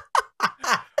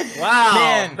 Wow,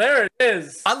 man, there it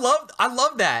is. I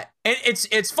love that. And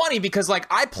it's funny because like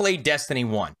I played Destiny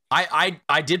 1.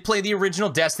 I did play the original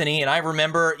Destiny, and I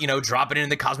remember, you know, dropping it in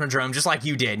the Cosmodrome just like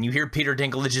you did, and you hear Peter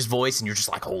Dinklage's voice and you're just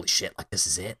like, holy shit, like this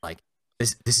is it. Like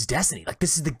this is Destiny. Like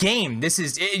this is the game. This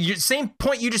is same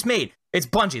point you just made. It's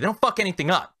Bungie. They don't fuck anything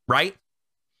up, right?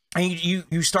 And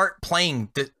you start playing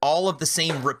all of the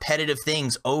same repetitive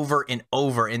things over and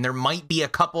over, and there might be a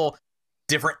couple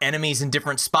different enemies in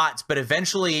different spots, but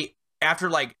eventually after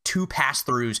like 2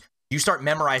 pass-throughs, you start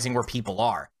memorizing where people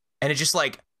are, and it just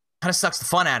like kind of sucks the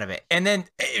fun out of it. And then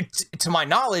to my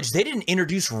knowledge, they didn't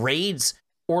introduce raids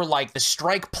or like the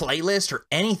strike playlist or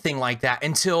anything like that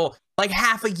until like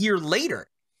half a year later.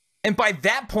 And by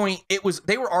that point,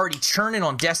 they were already churning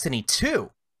on Destiny 2.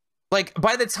 Like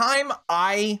by the time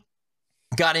I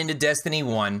got into Destiny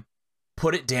 1,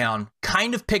 put it down,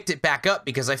 kind of picked it back up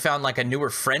because I found like a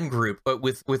newer friend group, but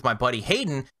with my buddy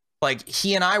Hayden, like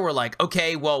he and I were like,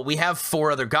 okay, well, we have 4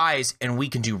 other guys and we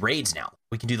can do raids now.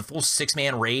 We can do the full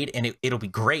 6-man raid and it'll be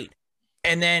great.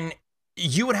 And then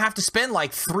you would have to spend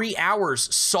like 3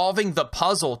 hours solving the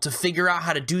puzzle to figure out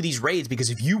how to do these raids,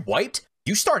 because if you wiped,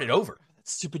 you started over.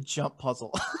 Stupid jump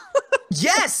puzzle.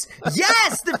 Yes.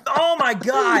 Oh my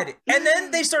God. And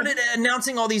then they started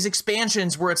announcing all these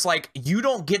expansions where it's like, you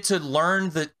don't get to learn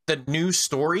the new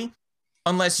story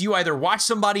unless you either watch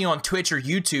somebody on Twitch or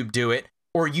YouTube do it,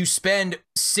 or you spend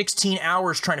 16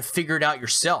 hours trying to figure it out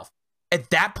yourself. At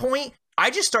that point, I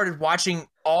just started watching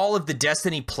all of the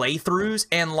Destiny playthroughs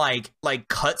and like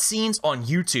cutscenes on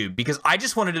YouTube because I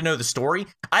just wanted to know the story.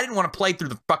 I didn't want to play through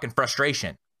the fucking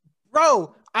frustration.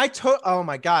 Bro, oh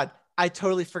my God. I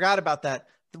totally forgot about that.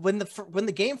 When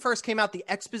the game first came out, the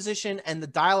exposition and the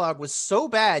dialogue was so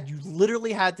bad, you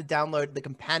literally had to download the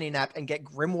companion app and get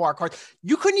grimoire cards.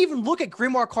 You couldn't even look at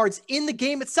grimoire cards in the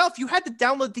game itself. You had to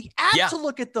download the app to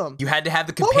look at them. You had to have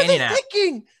the companion app. What were they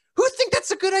thinking? Who think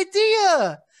that's a good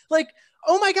idea? Like,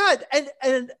 Oh my god,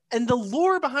 and the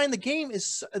lore behind the game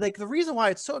is like the reason why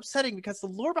it's so upsetting, because the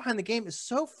lore behind the game is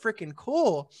so freaking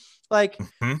cool. Like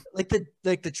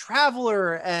the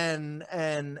traveler and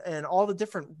all the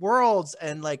different worlds,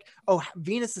 and like, oh,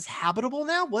 Venus is habitable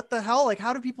now. What the hell? Like,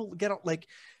 how do people get like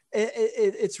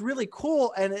it's really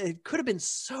cool, and it could have been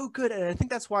so good. And I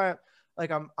think that's why like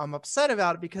I'm upset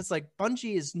about it, because like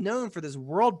Bungie is known for this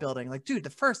world building. Like, dude, the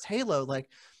first Halo, like,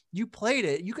 you played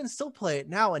it, you can still play it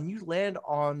now, and you land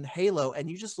on Halo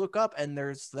and you just look up and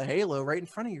there's the Halo right in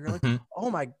front of you. You're like, oh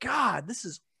my god, this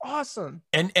is awesome.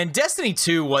 And Destiny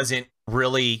 2 wasn't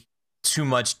really too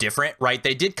much different, right?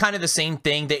 They did kind of the same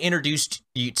thing. They introduced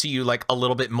you like a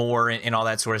little bit more and all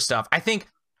that sort of stuff. I think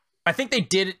they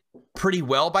did it pretty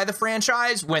well by the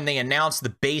franchise when they announced the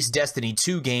base Destiny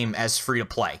 2 game as free to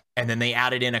play, and then they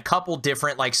added in a couple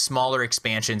different like smaller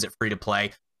expansions at free to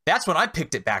play. That's when I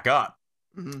picked it back up.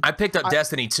 I picked up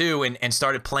Destiny 2 and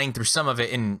started playing through some of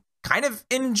it and kind of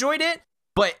enjoyed it.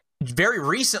 But very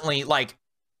recently, like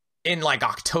in like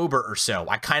October or so,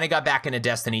 I kind of got back into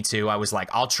Destiny 2. I was like,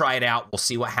 I'll try it out. We'll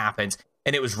see what happens.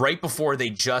 And it was right before they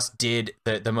just did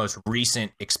the most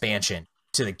recent expansion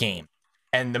to the game.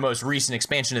 And the most recent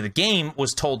expansion of the game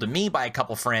was told to me by a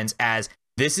couple friends as,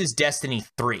 this is Destiny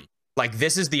 3. Like,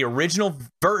 this is the original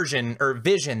version or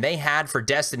vision they had for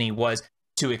Destiny, was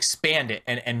to expand it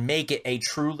and make it a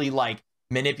truly like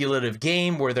manipulative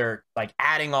game where they're like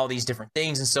adding all these different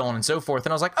things and so on and so forth.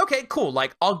 And I was like, okay, cool.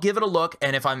 Like, I'll give it a look.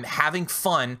 And if I'm having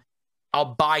fun,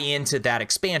 I'll buy into that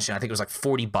expansion. I think it was like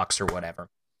 $40 or whatever.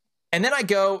 And then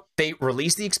they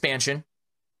release the expansion.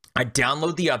 I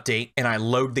download the update and I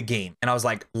load the game. And I was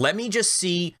like, let me just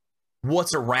see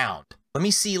what's around. Let me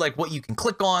see like what you can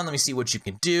click on. Let me see what you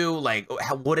can do. Like,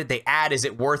 what did they add? Is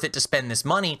it worth it to spend this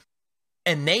money?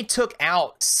 And they took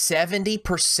out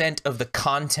 70% of the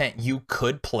content you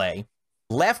could play,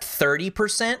 left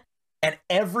 30%, and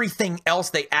everything else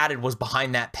they added was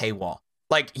behind that paywall.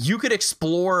 Like, you could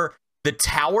explore the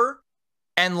tower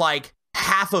and like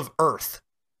half of Earth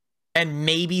and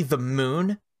maybe the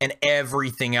moon and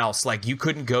everything else. Like, you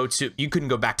couldn't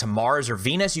go back to Mars or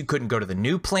Venus. You couldn't go to the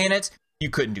new planets.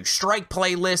 You couldn't do strike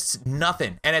playlists,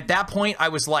 nothing. And at that point I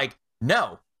was like,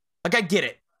 no, like, I get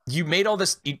it. You made all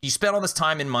this, you spent all this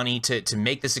time and money to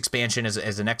make this expansion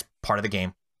as the next part of the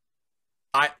game.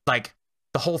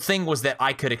 The whole thing was that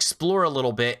I could explore a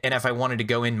little bit, and if I wanted to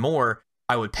go in more,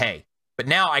 I would pay. But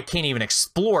now I can't even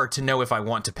explore to know if I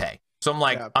want to pay. So I'm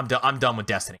like, yeah. I'm done with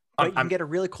Destiny. But you can get a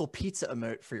really cool pizza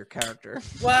emote for your character.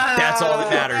 Wow. That's all that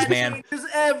matters, man. Is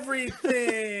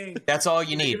everything. That's all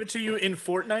you need. Give it to you in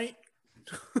Fortnite.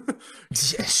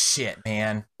 Shit,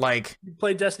 man. Like, you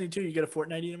play Destiny 2, you get a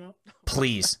Fortnite emote?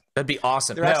 Please. That'd be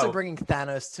awesome. They're actually bringing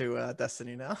Thanos to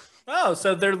Destiny now. Oh,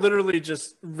 so they're literally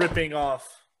just ripping off.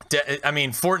 I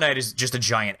mean, Fortnite is just a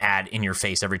giant ad in your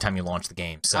face every time you launch the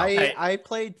game. So I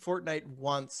played Fortnite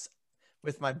once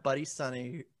with my buddy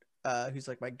Sonny, who's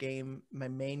like my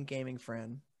main gaming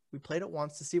friend. We played it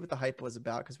once to see what the hype was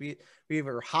about, because we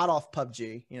were hot off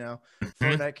PUBG, you know.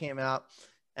 Fortnite came out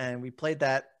and we played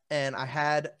that, and I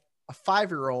had a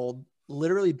 5-year-old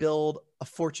literally build a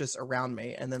fortress around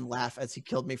me and then laugh as he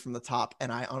killed me from the top,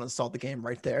 and I uninstalled the game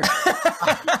right there.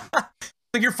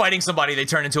 Like, you're fighting somebody, they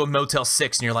turn into a Motel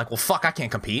 6, and you're like, well, fuck, I can't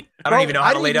compete. I don't even know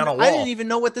how to lay down a wall. I didn't even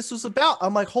know what this was about.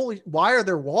 I'm like, holy, why are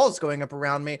there walls going up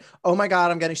around me? Oh my God,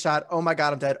 I'm getting shot. Oh my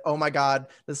God, I'm dead. Oh my God,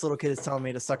 this little kid is telling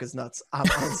me to suck his nuts. I'm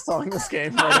uninstalling this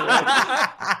game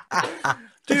right away.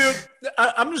 Dude,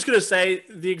 I'm just going to say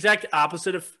the exact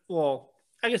opposite of, well,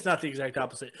 I guess not the exact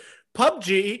opposite.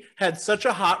 PUBG had such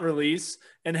a hot release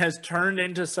and has turned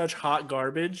into such hot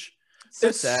garbage.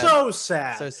 It's so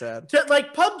sad. So sad.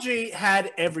 Like, PUBG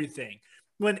had everything.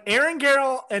 When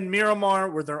Erangel and Miramar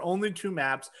were their only 2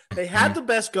 maps, they had the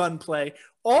best gunplay.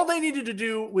 All they needed to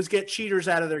do was get cheaters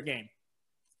out of their game.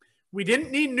 We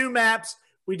didn't need new maps.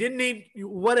 We didn't need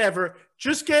whatever.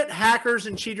 Just get hackers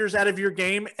and cheaters out of your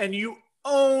game, and you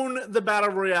own the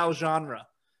Battle Royale genre.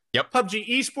 Yep. PUBG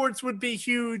esports would be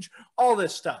huge, all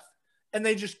this stuff. And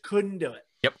they just couldn't do it.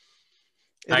 Yep.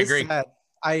 I agree. Sad.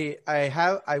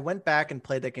 I went back and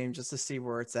played that game just to see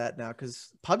where it's at now,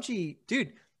 because PUBG,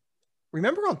 dude,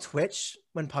 remember on Twitch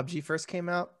when PUBG first came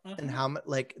out and how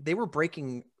like they were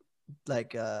breaking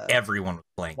like everyone was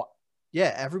playing.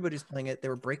 Yeah, everybody's playing it. They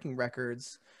were breaking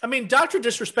records. I mean, Dr.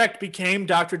 Disrespect became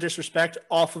Dr. Disrespect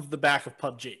off of the back of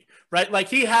PUBG, right? Like,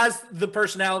 he has the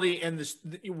personality and this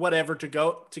whatever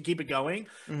to keep it going,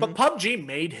 but PUBG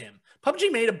made him.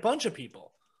 PUBG made a bunch of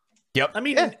people. Yep. I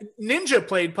mean, Ninja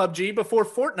played PUBG before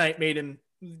Fortnite made him,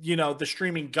 you know, the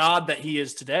streaming god that he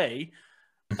is today.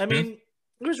 I mean,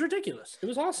 it was ridiculous. It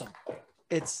was awesome.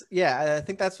 It's yeah, I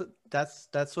think that's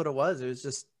what it was. It was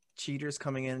just cheaters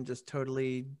coming in and just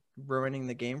totally ruining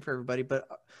the game for everybody. But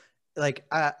like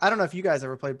I don't know if you guys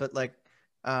ever played, but like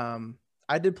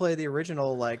I did play the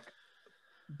original like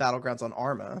Battlegrounds on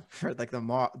Arma for like the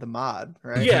mod,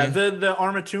 right? Yeah, the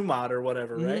Arma 2 mod or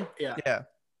whatever, right? Yeah. Yeah.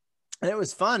 And it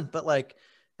was fun, but like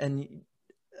and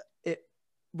it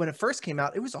when it first came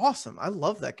out, it was awesome. I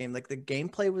love that game. Like the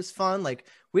gameplay was fun. Like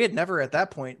we had never at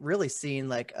that point really seen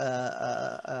like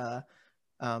a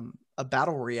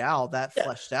battle royale that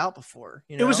fleshed out before.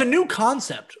 You know? It was a new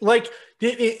concept. Like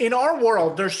in our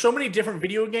world, there's so many different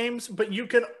video games, but you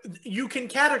can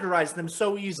categorize them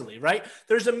so easily, right?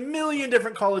 There's a million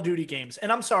different Call of Duty games,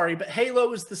 and I'm sorry, but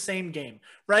Halo is the same game,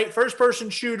 right? First person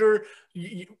shooter,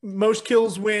 most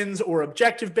kills wins, or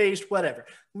objective based, whatever.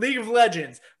 League of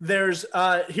Legends, there's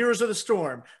Heroes of the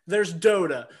Storm, there's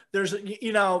Dota, there's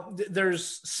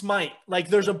there's Smite. Like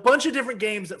there's a bunch of different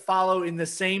games that follow in the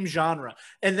same genre,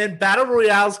 and then Battle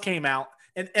Royales came out,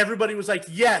 and everybody was like,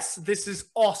 "Yes, this is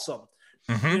awesome."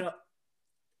 Mm-hmm.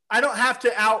 I don't have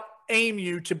to out aim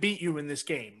you to beat you in this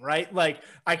game, right? Like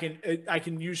I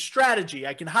can use strategy,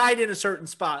 I can hide in a certain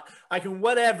spot, I can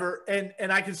whatever,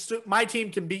 and I can my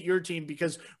team can beat your team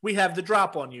because we have the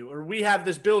drop on you, or we have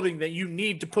this building that you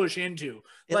need to push into.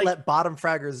 It let Bottom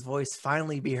Fragger's voice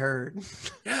finally be heard.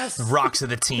 Yes, rocks of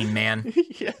the team, man.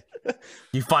 Yeah,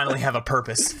 you finally have a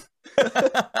purpose.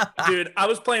 Dude, I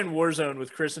was playing Warzone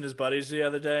with Chris and his buddies the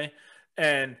other day,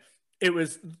 and it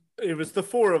was the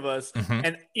four of us,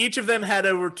 and each of them had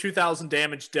over 2,000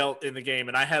 damage dealt in the game,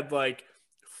 and I had like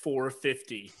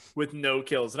 450 with no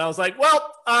kills, and I was like,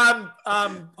 "Well,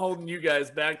 I'm holding you guys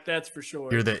back, that's for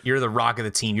sure." You're the rock of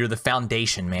the team. You're the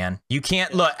foundation, man. You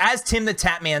can't look, as Tim the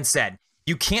Tap Man said,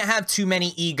 you can't have too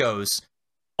many egos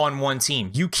on one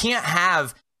team. You can't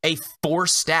have a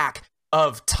 4-stack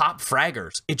of top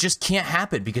fraggers. It just can't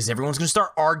happen because everyone's going to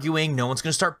start arguing. No one's going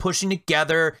to start pushing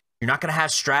together. You're not going to have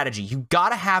strategy. You got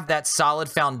to have that solid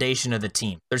foundation of the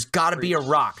team. There's got to be a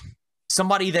rock.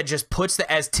 Somebody that just puts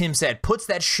as Tim said, puts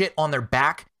that shit on their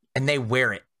back and they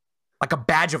wear it like a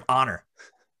badge of honor.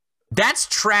 That's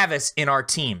Travis in our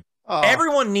team. Oh.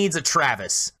 Everyone needs a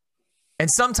Travis. And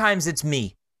sometimes it's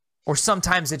me or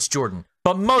sometimes it's Jordan,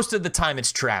 but most of the time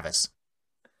it's Travis.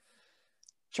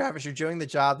 Travis, you're doing the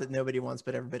job that nobody wants,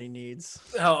 but everybody needs.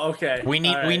 Oh, okay. We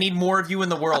need more of you in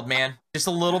the world, man. Just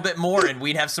a little bit more, and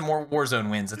we'd have some more Warzone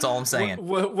wins. That's all I'm saying.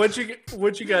 What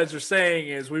you guys are saying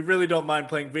is we really don't mind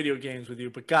playing video games with you,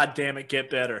 but god damn it, get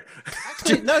better.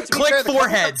 Actually, no, click fair,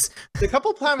 foreheads. The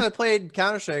couple times I played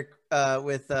Counter-Strike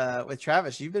with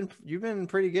Travis, you've been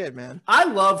pretty good, man. I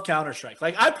love Counter-Strike.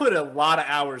 Like I put a lot of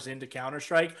hours into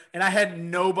Counter-Strike, and I had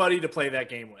nobody to play that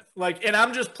game with. Like, and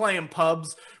I'm just playing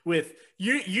pubs with.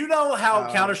 You know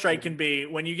how Counter-Strike can be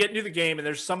when you get into the game and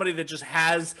there's somebody that just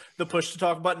has the push to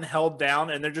talk button held down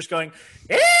and they're just going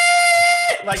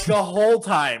like the whole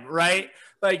time, right?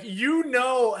 Like, and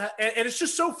it's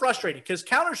just so frustrating because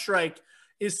Counter-Strike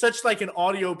is such like an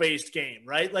audio-based game,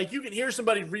 right? Like you can hear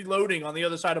somebody reloading on the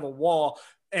other side of a wall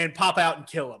and pop out and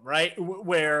kill them, right?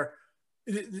 Where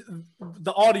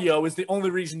the audio is the only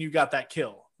reason you got that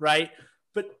kill, right?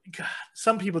 But God,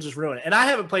 some people just ruin it. And I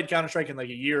haven't played Counter-Strike in like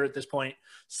a year at this point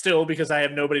still because I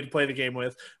have nobody to play the game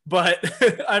with. But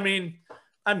I mean,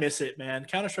 I miss it, man.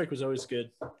 Counter-Strike was always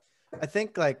good. I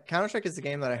think like Counter-Strike is the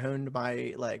game that I honed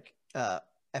my like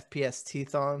FPS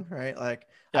teeth on, right? Like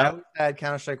I always had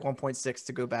Counter-Strike 1.6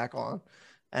 to go back on.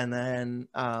 And then,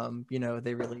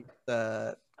 they released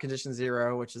Condition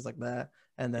Zero, which is like that.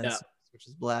 And then which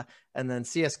is blah. And then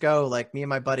CSGO, like me and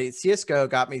my buddy, CSGO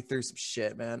got me through some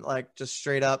shit, man. Like just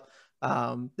straight up.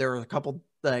 There were a couple,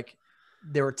 like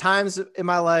there were times in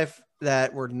my life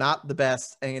that were not the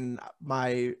best. And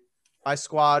my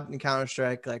squad in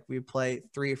Counter-Strike, like we play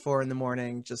 3 or 4 in the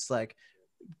morning, just like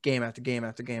game after game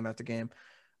after game after game.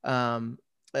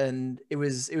 And it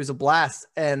was a blast.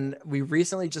 And we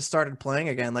recently just started playing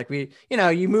again. Like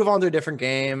you move on to a different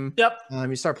game. Yep.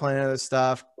 You start playing other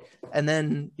stuff. And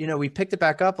then, we picked it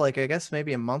back up, like, I guess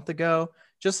maybe a month ago,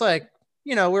 just like,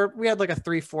 we had like a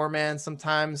 3-4 man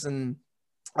sometimes. And,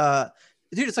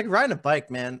 dude, it's like riding a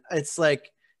bike, man. It's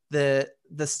like the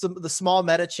small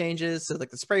meta changes. So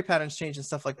like the spray patterns change and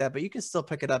stuff like that, but you can still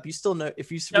pick it up. You still know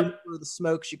if you remember the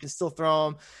smokes, you can still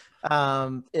throw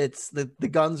them. It's the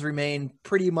guns remain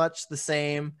pretty much the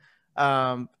same.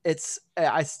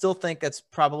 I still think that's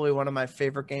probably one of my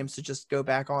favorite games to just go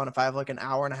back on. If I have like an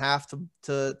hour and a half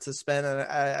to spend and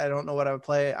I don't know what I would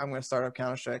play, I'm going to start up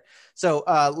Counter-Strike. So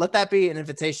let that be an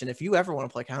invitation. If you ever want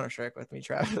to play Counter-Strike with me,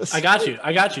 Travis, I got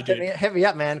you, dude. Hit me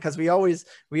up, man. Cause we always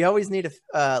need a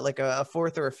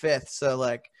 4th or a 5th. So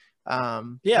like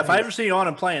If I ever see you on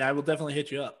and playing, I will definitely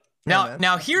hit you up.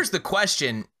 Now here's the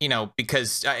question,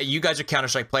 because you guys are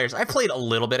Counter-Strike players. I played a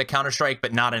little bit of Counter-Strike,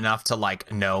 but not enough to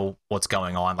like know what's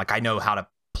going on. Like I know how to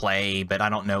play, but I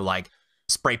don't know like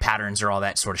spray patterns or all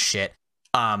that sort of shit.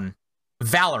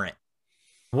 Valorant.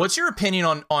 What's your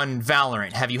opinion on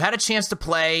Valorant? Have you had a chance to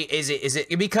play? Is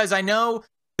it because I know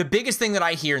the biggest thing that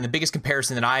I hear and the biggest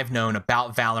comparison that I've known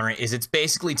about Valorant is it's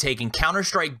basically taking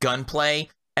Counter-Strike gunplay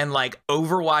and like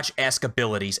Overwatch-esque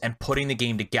abilities and putting the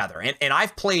game together. And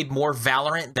I've played more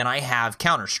Valorant than I have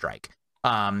Counter-Strike.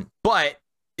 But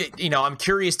I'm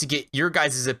curious to get your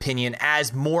guys' opinion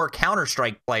as more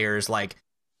Counter-Strike players. Like,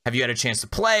 have you had a chance to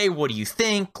play? What do you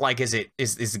think? Like, is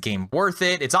the game worth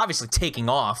it? It's obviously taking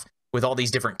off with all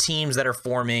these different teams that are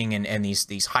forming and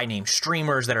these high-name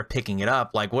streamers that are picking it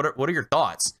up. Like, what are your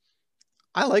thoughts?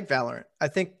 I like Valorant. I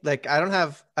think like I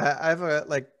have a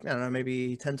like, I don't know,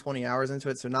 maybe 10, 20 hours into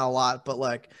it. So not a lot, but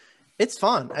like it's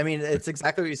fun. I mean, it's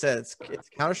exactly what you said. It's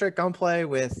Counter-Strike gunplay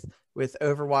with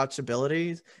Overwatch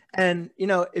abilities. And,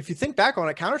 if you think back on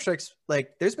it, Counter-Strike's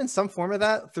like, there's been some form of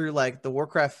that through like the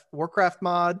Warcraft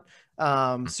mod,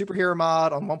 superhero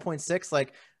mod on 1.6.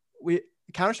 Like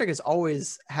Counter-Strike has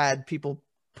always had people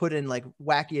put in like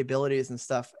wacky abilities and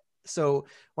stuff. So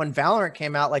when Valorant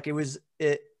came out, like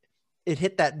it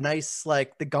hit that nice,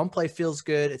 like the gunplay feels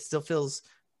good. It still feels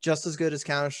just as good as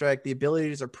Counter-Strike. The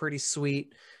abilities are pretty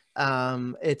sweet.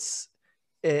 It's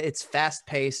fast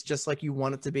paced, just like you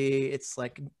want it to be. It's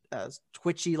like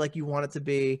twitchy, like you want it to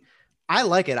be. I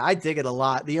like it. I dig it a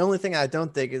lot. The only thing I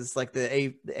don't dig is like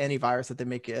the antivirus that they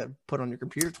make you put on your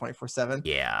computer 24/7.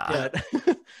 Yeah,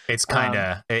 but, it's kind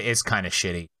of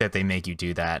shitty that they make you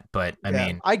do that. But I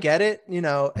mean, I get it.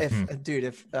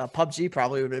 If PUBG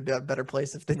probably would be a better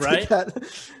place if they did that.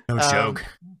 No joke.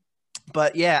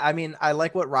 But yeah, I mean, I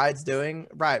like what Riot's doing.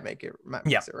 Riot makes it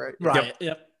right. Riot.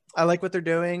 Yep. I like what they're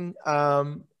doing.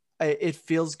 It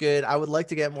feels good. I would like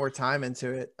to get more time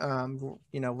into it.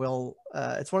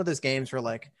 It's one of those games where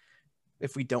like,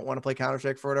 if we don't want to play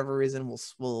Counter-Strike for whatever reason,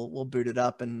 we'll boot it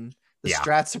up, and the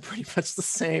strats are pretty much the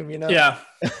same, Yeah.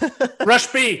 Rush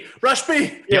B.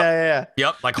 Yeah.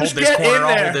 Yep. Like hold this corner,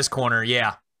 I'll hold this corner.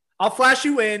 Yeah. I'll flash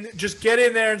you in. Just get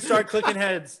in there and start clicking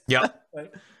heads. Yep.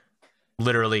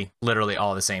 Literally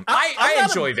all the same. I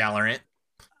enjoy Valorant.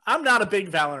 I'm not a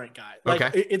big Valorant guy.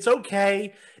 Like, it's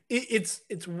okay.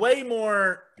 It's way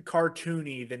more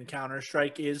cartoony than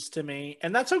Counter-Strike is to me,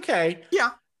 and that's okay.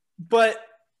 Yeah. But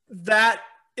that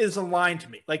is aligned to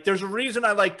me. Like, there's a reason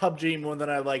I like PUBG more than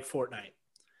I like Fortnite.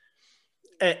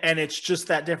 And it's just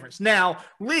that difference. Now,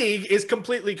 League is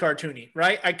completely cartoony,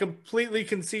 right? I completely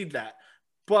concede that.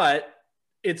 But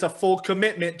it's a full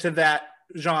commitment to that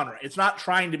genre. It's not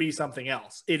trying to be something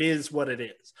else. It is what it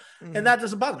is. And that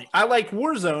doesn't bother me. I like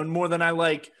Warzone more than I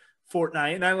like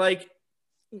Fortnite. And I like,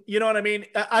 you know what I mean?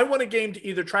 I want a game to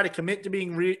either try to commit to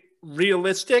being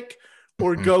realistic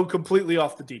or go completely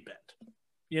off the deep end.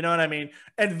 You know what I mean?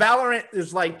 And Valorant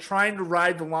is like trying to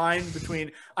ride the line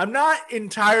between, I'm not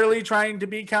entirely trying to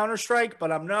be Counter-Strike,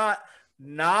 but I'm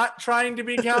not trying to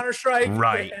be Counter-Strike.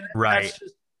 Right.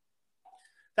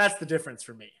 That's the difference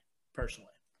for me personally.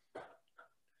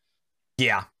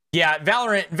 Yeah.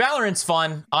 Valorant's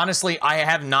fun. Honestly, I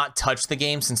have not touched the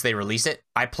game since they released it.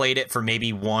 I played it for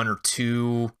maybe 1 or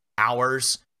 2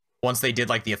 hours once they did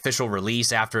like the official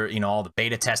release after, all the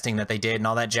beta testing that they did and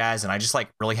all that jazz. And I just like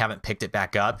really haven't picked it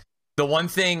back up. The one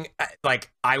thing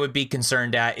like I would be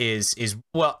concerned at is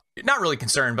well, not really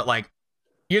concerned, but like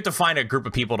you have to find a group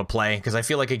of people to play, because I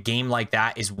feel like a game like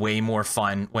that is way more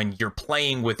fun when you're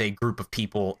playing with a group of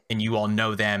people and you all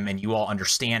know them and you all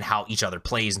understand how each other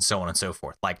plays and so on and so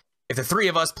forth. Like if the 3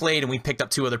 of us played and we picked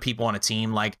up 2 other people on a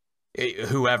team, like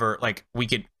whoever, like we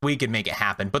could make it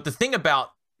happen. But the thing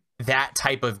about that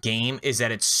type of game is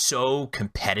that it's so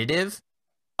competitive.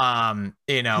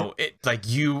 It like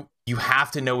you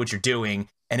have to know what you're doing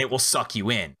and it will suck you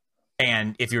in.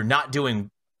 And if you're not doing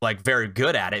like very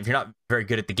good at it, if you're not very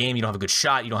good at the game, you don't have a good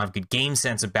shot, you don't have good game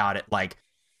sense about it, like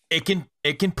it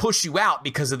can push you out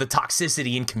because of the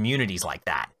toxicity in communities like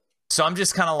that. So I'm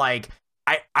just kind of like,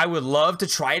 I would love to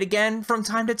try it again from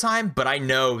time to time, but I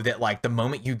know that like the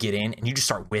moment you get in and you just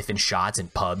start whiffing shots in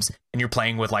pubs and you're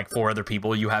playing with like 4 other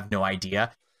people, you have no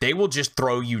idea, they will just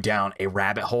throw you down a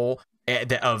rabbit hole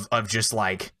of just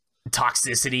like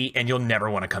toxicity, and you'll never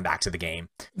want to come back to the game.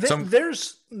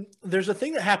 There's a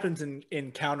thing that happens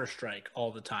in Counter-Strike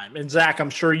all the time, and Zach,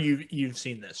 I'm sure you've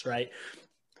seen this, right?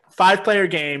 5-player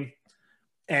game,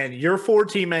 and your 4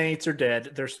 teammates are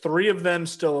dead. There's 3 of them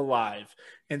still alive,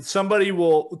 and somebody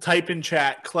will type in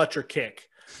chat clutch or kick,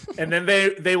 and then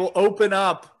they will open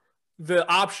up the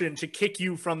option to kick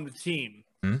you from the team.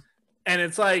 and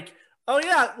it's like, oh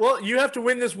yeah, well, you have to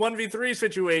win this 1v3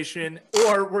 situation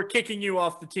or we're kicking you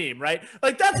off the team, right?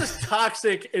 Like, that's as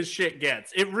toxic as shit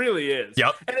gets. It really is.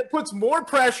 Yep. And it puts more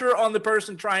pressure on the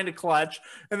person trying to clutch.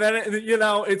 And then,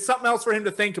 it's something else for him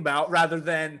to think about rather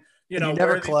than,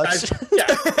 never clutch.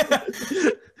 Yeah.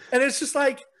 And it's just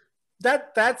like,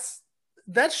 that's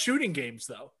shooting games,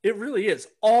 though. It really is.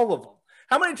 All of them.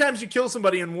 How many times you kill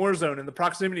somebody in Warzone in the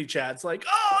proximity chats? Like,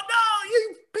 oh no,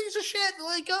 you piece of shit!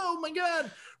 Like, oh my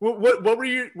god,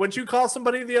 what'd you call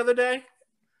somebody the other day?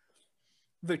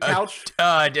 The couch,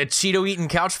 a Cheeto eating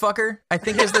couch fucker, I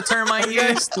think is the term I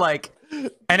used. Like,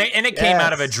 and it came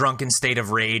out of a drunken state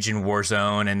of rage in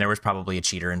Warzone, and there was probably a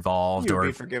cheater involved, You'd or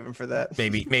be forgiven for that.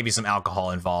 maybe some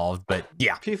alcohol involved. But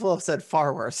yeah, people have said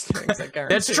far worse things. I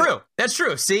guarantee. That's true. That's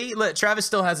true. See, Travis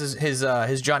still has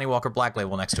his Johnny Walker Black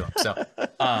label next to him. So,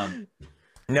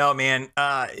 no, man,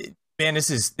 this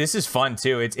is fun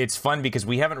too. It's fun because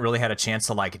we haven't really had a chance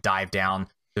to like dive down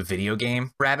the video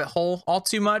game rabbit hole all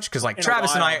too much, because like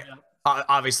Travis and I,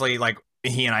 obviously, like,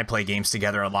 he and I play games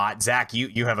together a lot. Zach,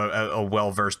 you have a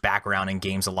well-versed background in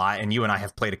games a lot, and you and I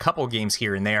have played a couple games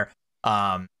here and there.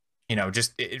 More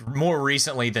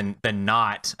recently than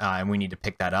not, and we need to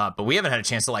pick that up. But we haven't had a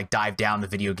chance to like dive down the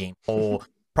video game hole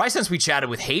probably since we chatted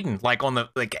with Hayden, like on the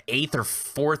 8th or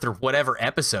 4th or whatever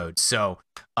episode. So,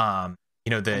 I'm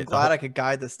glad I could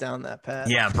guide this down that path.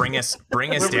 Yeah, bring us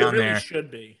down there. Should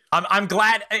be. I'm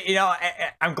glad,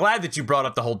 I'm glad that you brought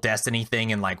up the whole Destiny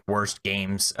thing and like worst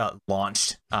games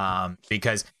launched,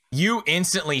 because you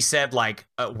instantly said like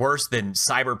worse than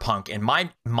Cyberpunk, and my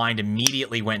mind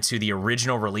immediately went to the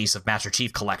original release of Master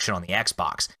Chief Collection on the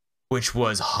Xbox, which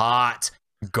was hot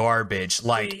garbage.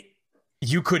 Like,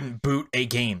 you couldn't boot a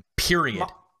game, period.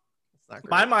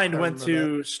 My mind went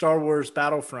to Star Wars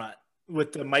Battlefront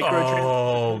with the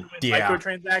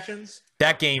microtransactions.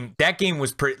 That game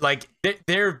was pretty, like,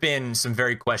 there have been some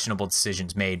very questionable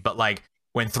decisions made, but like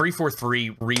when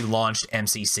 343 relaunched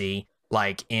MCC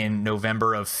like in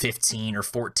November of 15 or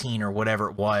 14 or whatever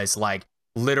it was, like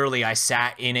literally I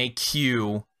sat in a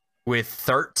queue with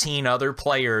 13 other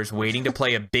players waiting to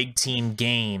play a big team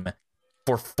game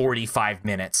for 45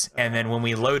 minutes. And then when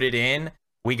we loaded in,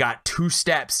 we got 2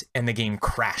 steps and the game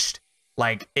crashed.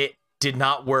 Like, it did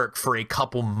not work for a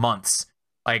couple months.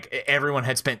 Like, everyone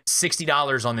had spent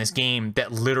 $60 on this game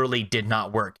that literally did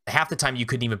not work. Half the time you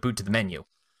couldn't even boot to the menu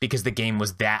because the game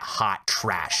was that hot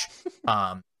trash.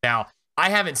 Now, I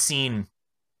haven't seen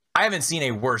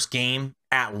a worse game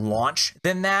at launch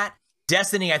than that.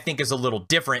 Destiny, I think, is a little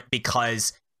different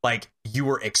because like you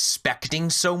were expecting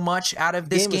so much out of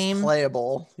this game. Was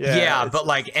playable. Yeah, but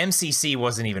like MCC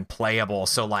wasn't even playable.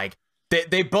 So like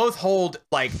they both hold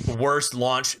like worst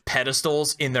launch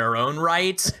pedestals in their own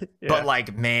right. Yeah. But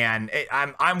like, man,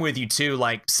 I'm with you too.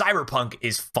 Like, Cyberpunk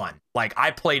is fun. Like,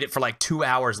 I played it for like 2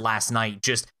 hours last night,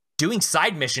 just doing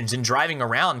side missions and driving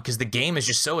around because the game is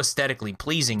just so aesthetically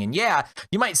pleasing. And yeah,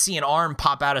 you might see an arm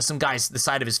pop out of some guy's the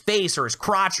side of his face or his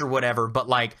crotch or whatever, but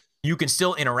like you can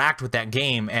still interact with that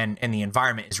game, and the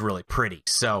environment is really pretty.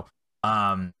 So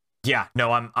yeah,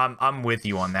 no, I'm with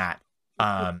you on that.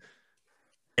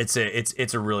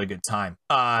 It's a really good time.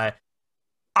 I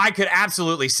could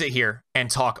absolutely sit here and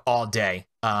talk all day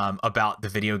about the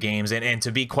video games, and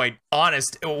to be quite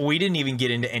honest, we didn't even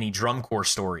get into any drum corps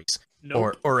stories.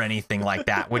 Nope. or anything like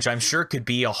that, which I'm sure could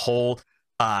be a whole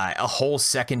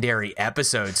secondary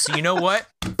episode. So you know what?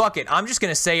 Fuck it. I'm just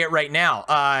gonna say it right now.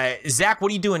 Zach,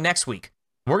 what are you doing next week?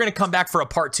 We're gonna come back for a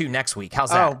part 2 next week.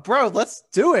 How's that? Oh, bro, let's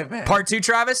do it, man. Part 2,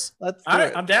 Travis? Let's do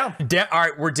it. I'm down. All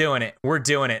right, we're doing it. We're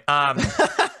gonna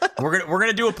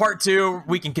do a part 2.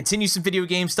 We can continue some video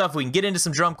game stuff. We can get into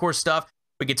some drum corps stuff.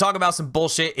 We can talk about some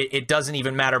bullshit. It doesn't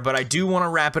even matter. But I do want to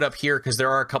wrap it up here because there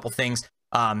are a couple things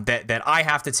that I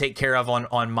have to take care of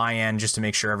on my end just to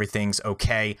make sure everything's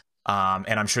okay.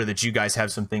 And I'm sure that you guys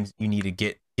have some things you need to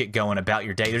get going about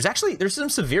your day. There's some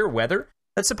severe weather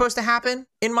that's supposed to happen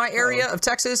in my area of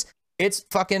Texas. It's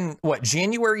fucking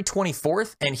January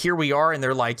 24th, and here we are, and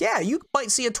they're like, yeah, you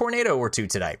might see a tornado or 2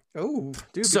 today. Oh,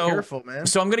 dude, be careful, man.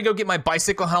 So I'm gonna go get my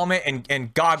bicycle helmet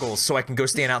and goggles so I can go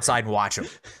stand outside and watch them.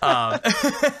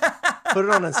 Put it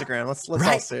on Instagram. Let's all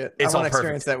see it. I want to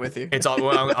experience that with you. It's all.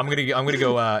 Well, I'm gonna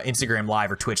go Instagram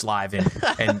Live or Twitch Live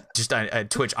and just a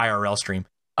Twitch IRL stream.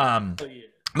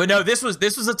 But no, this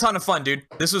was a ton of fun, dude.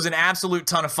 This was an absolute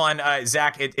ton of fun.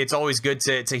 Zach, it's always good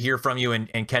to hear from you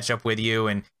and catch up with you,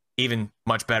 and even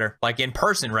much better like in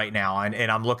person right now.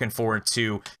 And I'm looking forward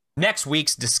to next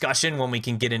week's discussion when we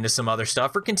can get into some other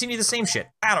stuff or continue the same shit.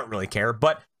 I don't really care.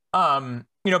 But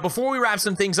before we wrap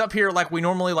some things up here like we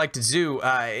normally like to do,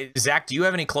 Zach, do you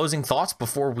have any closing thoughts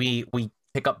before we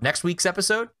pick up next week's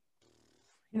episode?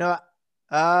 You know,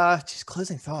 just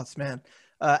closing thoughts, man.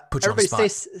 Put you on the Everybody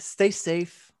spot. stay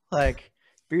safe. Like,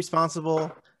 be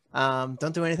responsible.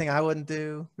 Don't do anything I wouldn't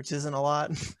do, which isn't a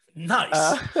lot.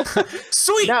 Nice.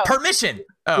 Sweet permission.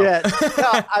 Oh. Yeah.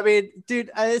 No, I mean,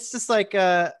 dude, it's just like,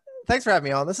 thanks for having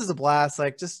me on. This is a blast.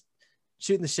 Like, just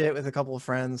shooting the shit with a couple of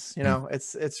friends. You know,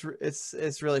 it's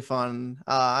really fun.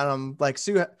 And I'm like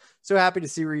so happy to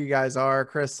see where you guys are.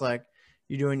 Chris, like,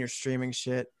 you doing your streaming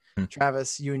shit.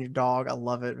 Travis, you and your dog, I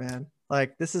love it, man.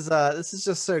 Like, this is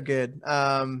just so good.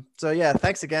 So yeah,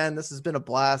 thanks again. This has been a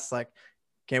blast. Like,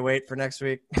 can't wait for next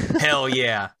week. Hell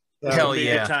yeah. So Hell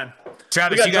yeah. Yeah. Good time.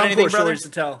 Travis, you got anything, brother? Stories to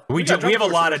tell. We have a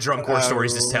lot of drum corps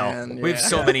stories to tell. Man, yeah. We have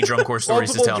so many drum corps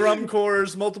stories to tell. Multiple drum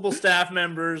corps, multiple staff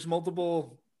members,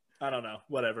 multiple, I don't know,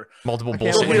 whatever. Multiple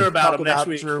We'll bullshit. hear about them next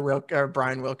week.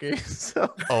 Brian Wilkie.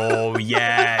 So. Oh,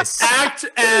 yes. Act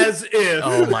as if.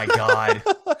 Oh, my God.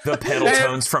 The pedal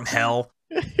tones from hell.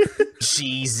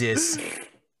 Jesus.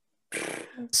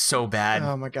 So bad.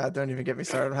 Oh, my God. Don't even get me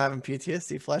started. I'm having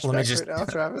PTSD flashbacks right now,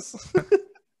 Travis.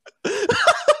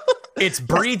 It's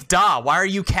breathe da. Why are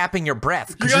you capping your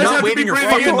breath? Because You you're guys not have to waving be your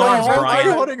breathing fucking in the arms, whole Why are you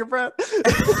Brian. holding your breath?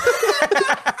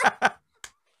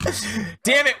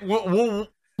 Damn it.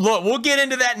 We'll get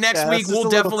into that next week. We'll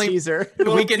definitely teaser.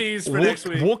 Tease for next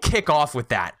week. We'll kick off with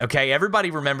that. Okay, everybody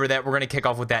remember that. We're going to kick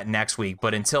off with that next week.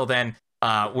 But until then,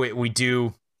 we're going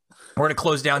to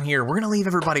close down here. We're going to leave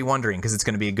everybody wondering because it's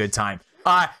going to be a good time.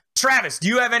 Travis, do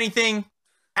you have anything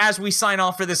as we sign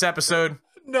off for this episode?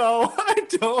 No, I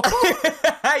don't.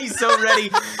 He's so ready.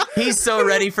 He's so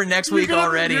ready for next week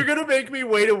already. You're gonna make me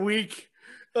wait a week.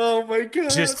 Oh my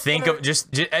God. Just think of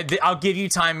I'll give you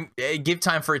time. Give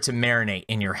time for it to marinate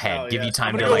in your head. Give you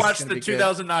time I'm to gonna like watch the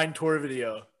 2009 tour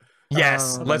video.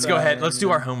 Yes, let's go ahead. Let's do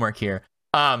our homework here.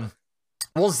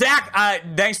 Well, Zach,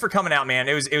 thanks for coming out, man.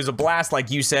 It was a blast, like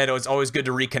you said. It was always good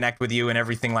to reconnect with you and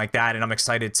everything like that. And I'm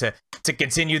excited to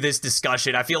continue this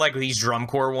discussion. I feel like with these drum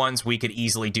corps ones, we could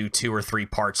easily do 2 or 3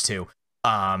 parts to.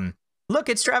 Look,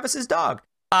 it's Travis's dog.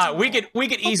 We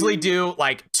could easily do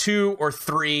like 2 or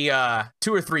 3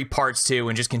 parts to,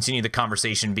 and just continue the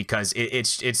conversation because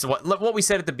it's what we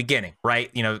said at the beginning, right?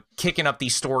 You know, kicking up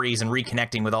these stories and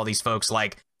reconnecting with all these folks.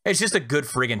 Like, it's just a good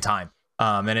friggin' time.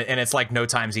 And it's like no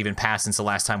time's even passed since the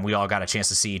last time we all got a chance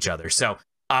to see each other. So,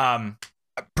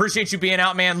 appreciate you being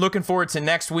out, man. Looking forward to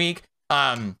next week.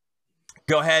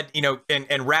 Go ahead,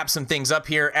 and wrap some things up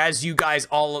here. As you guys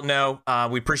all know,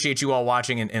 we appreciate you all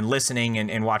watching and listening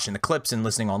and watching the clips and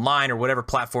listening online or whatever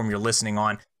platform you're listening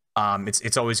on.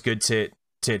 It's always good to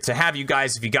have you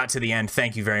guys. If you got to the end,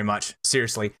 thank you very much.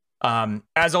 Seriously.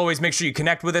 As always, make sure you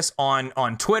connect with us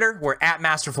on Twitter. We're at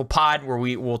MasterfulPod, where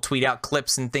we will tweet out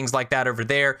clips and things like that over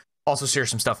there. Also share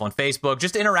some stuff on Facebook.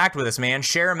 Just interact with us, man.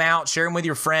 Share them out. Share them with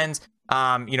your friends.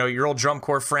 Your old drum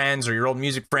corps friends or your old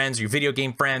music friends, or your video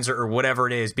game friends, or whatever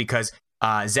it is, because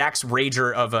Zach's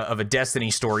rager of a Destiny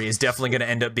story is definitely going to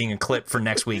end up being a clip for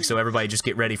next week. So everybody just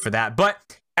get ready for that. But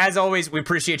as always, we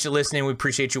appreciate you listening. We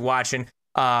appreciate you watching.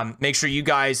 Make sure you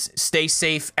guys stay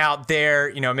safe out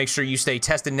there. Make sure you stay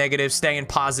tested negative, staying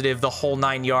positive, the whole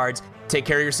 9 yards. Take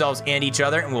care of yourselves and each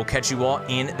other, and we'll catch you all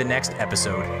in the next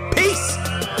episode. Peace!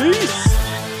 Peace!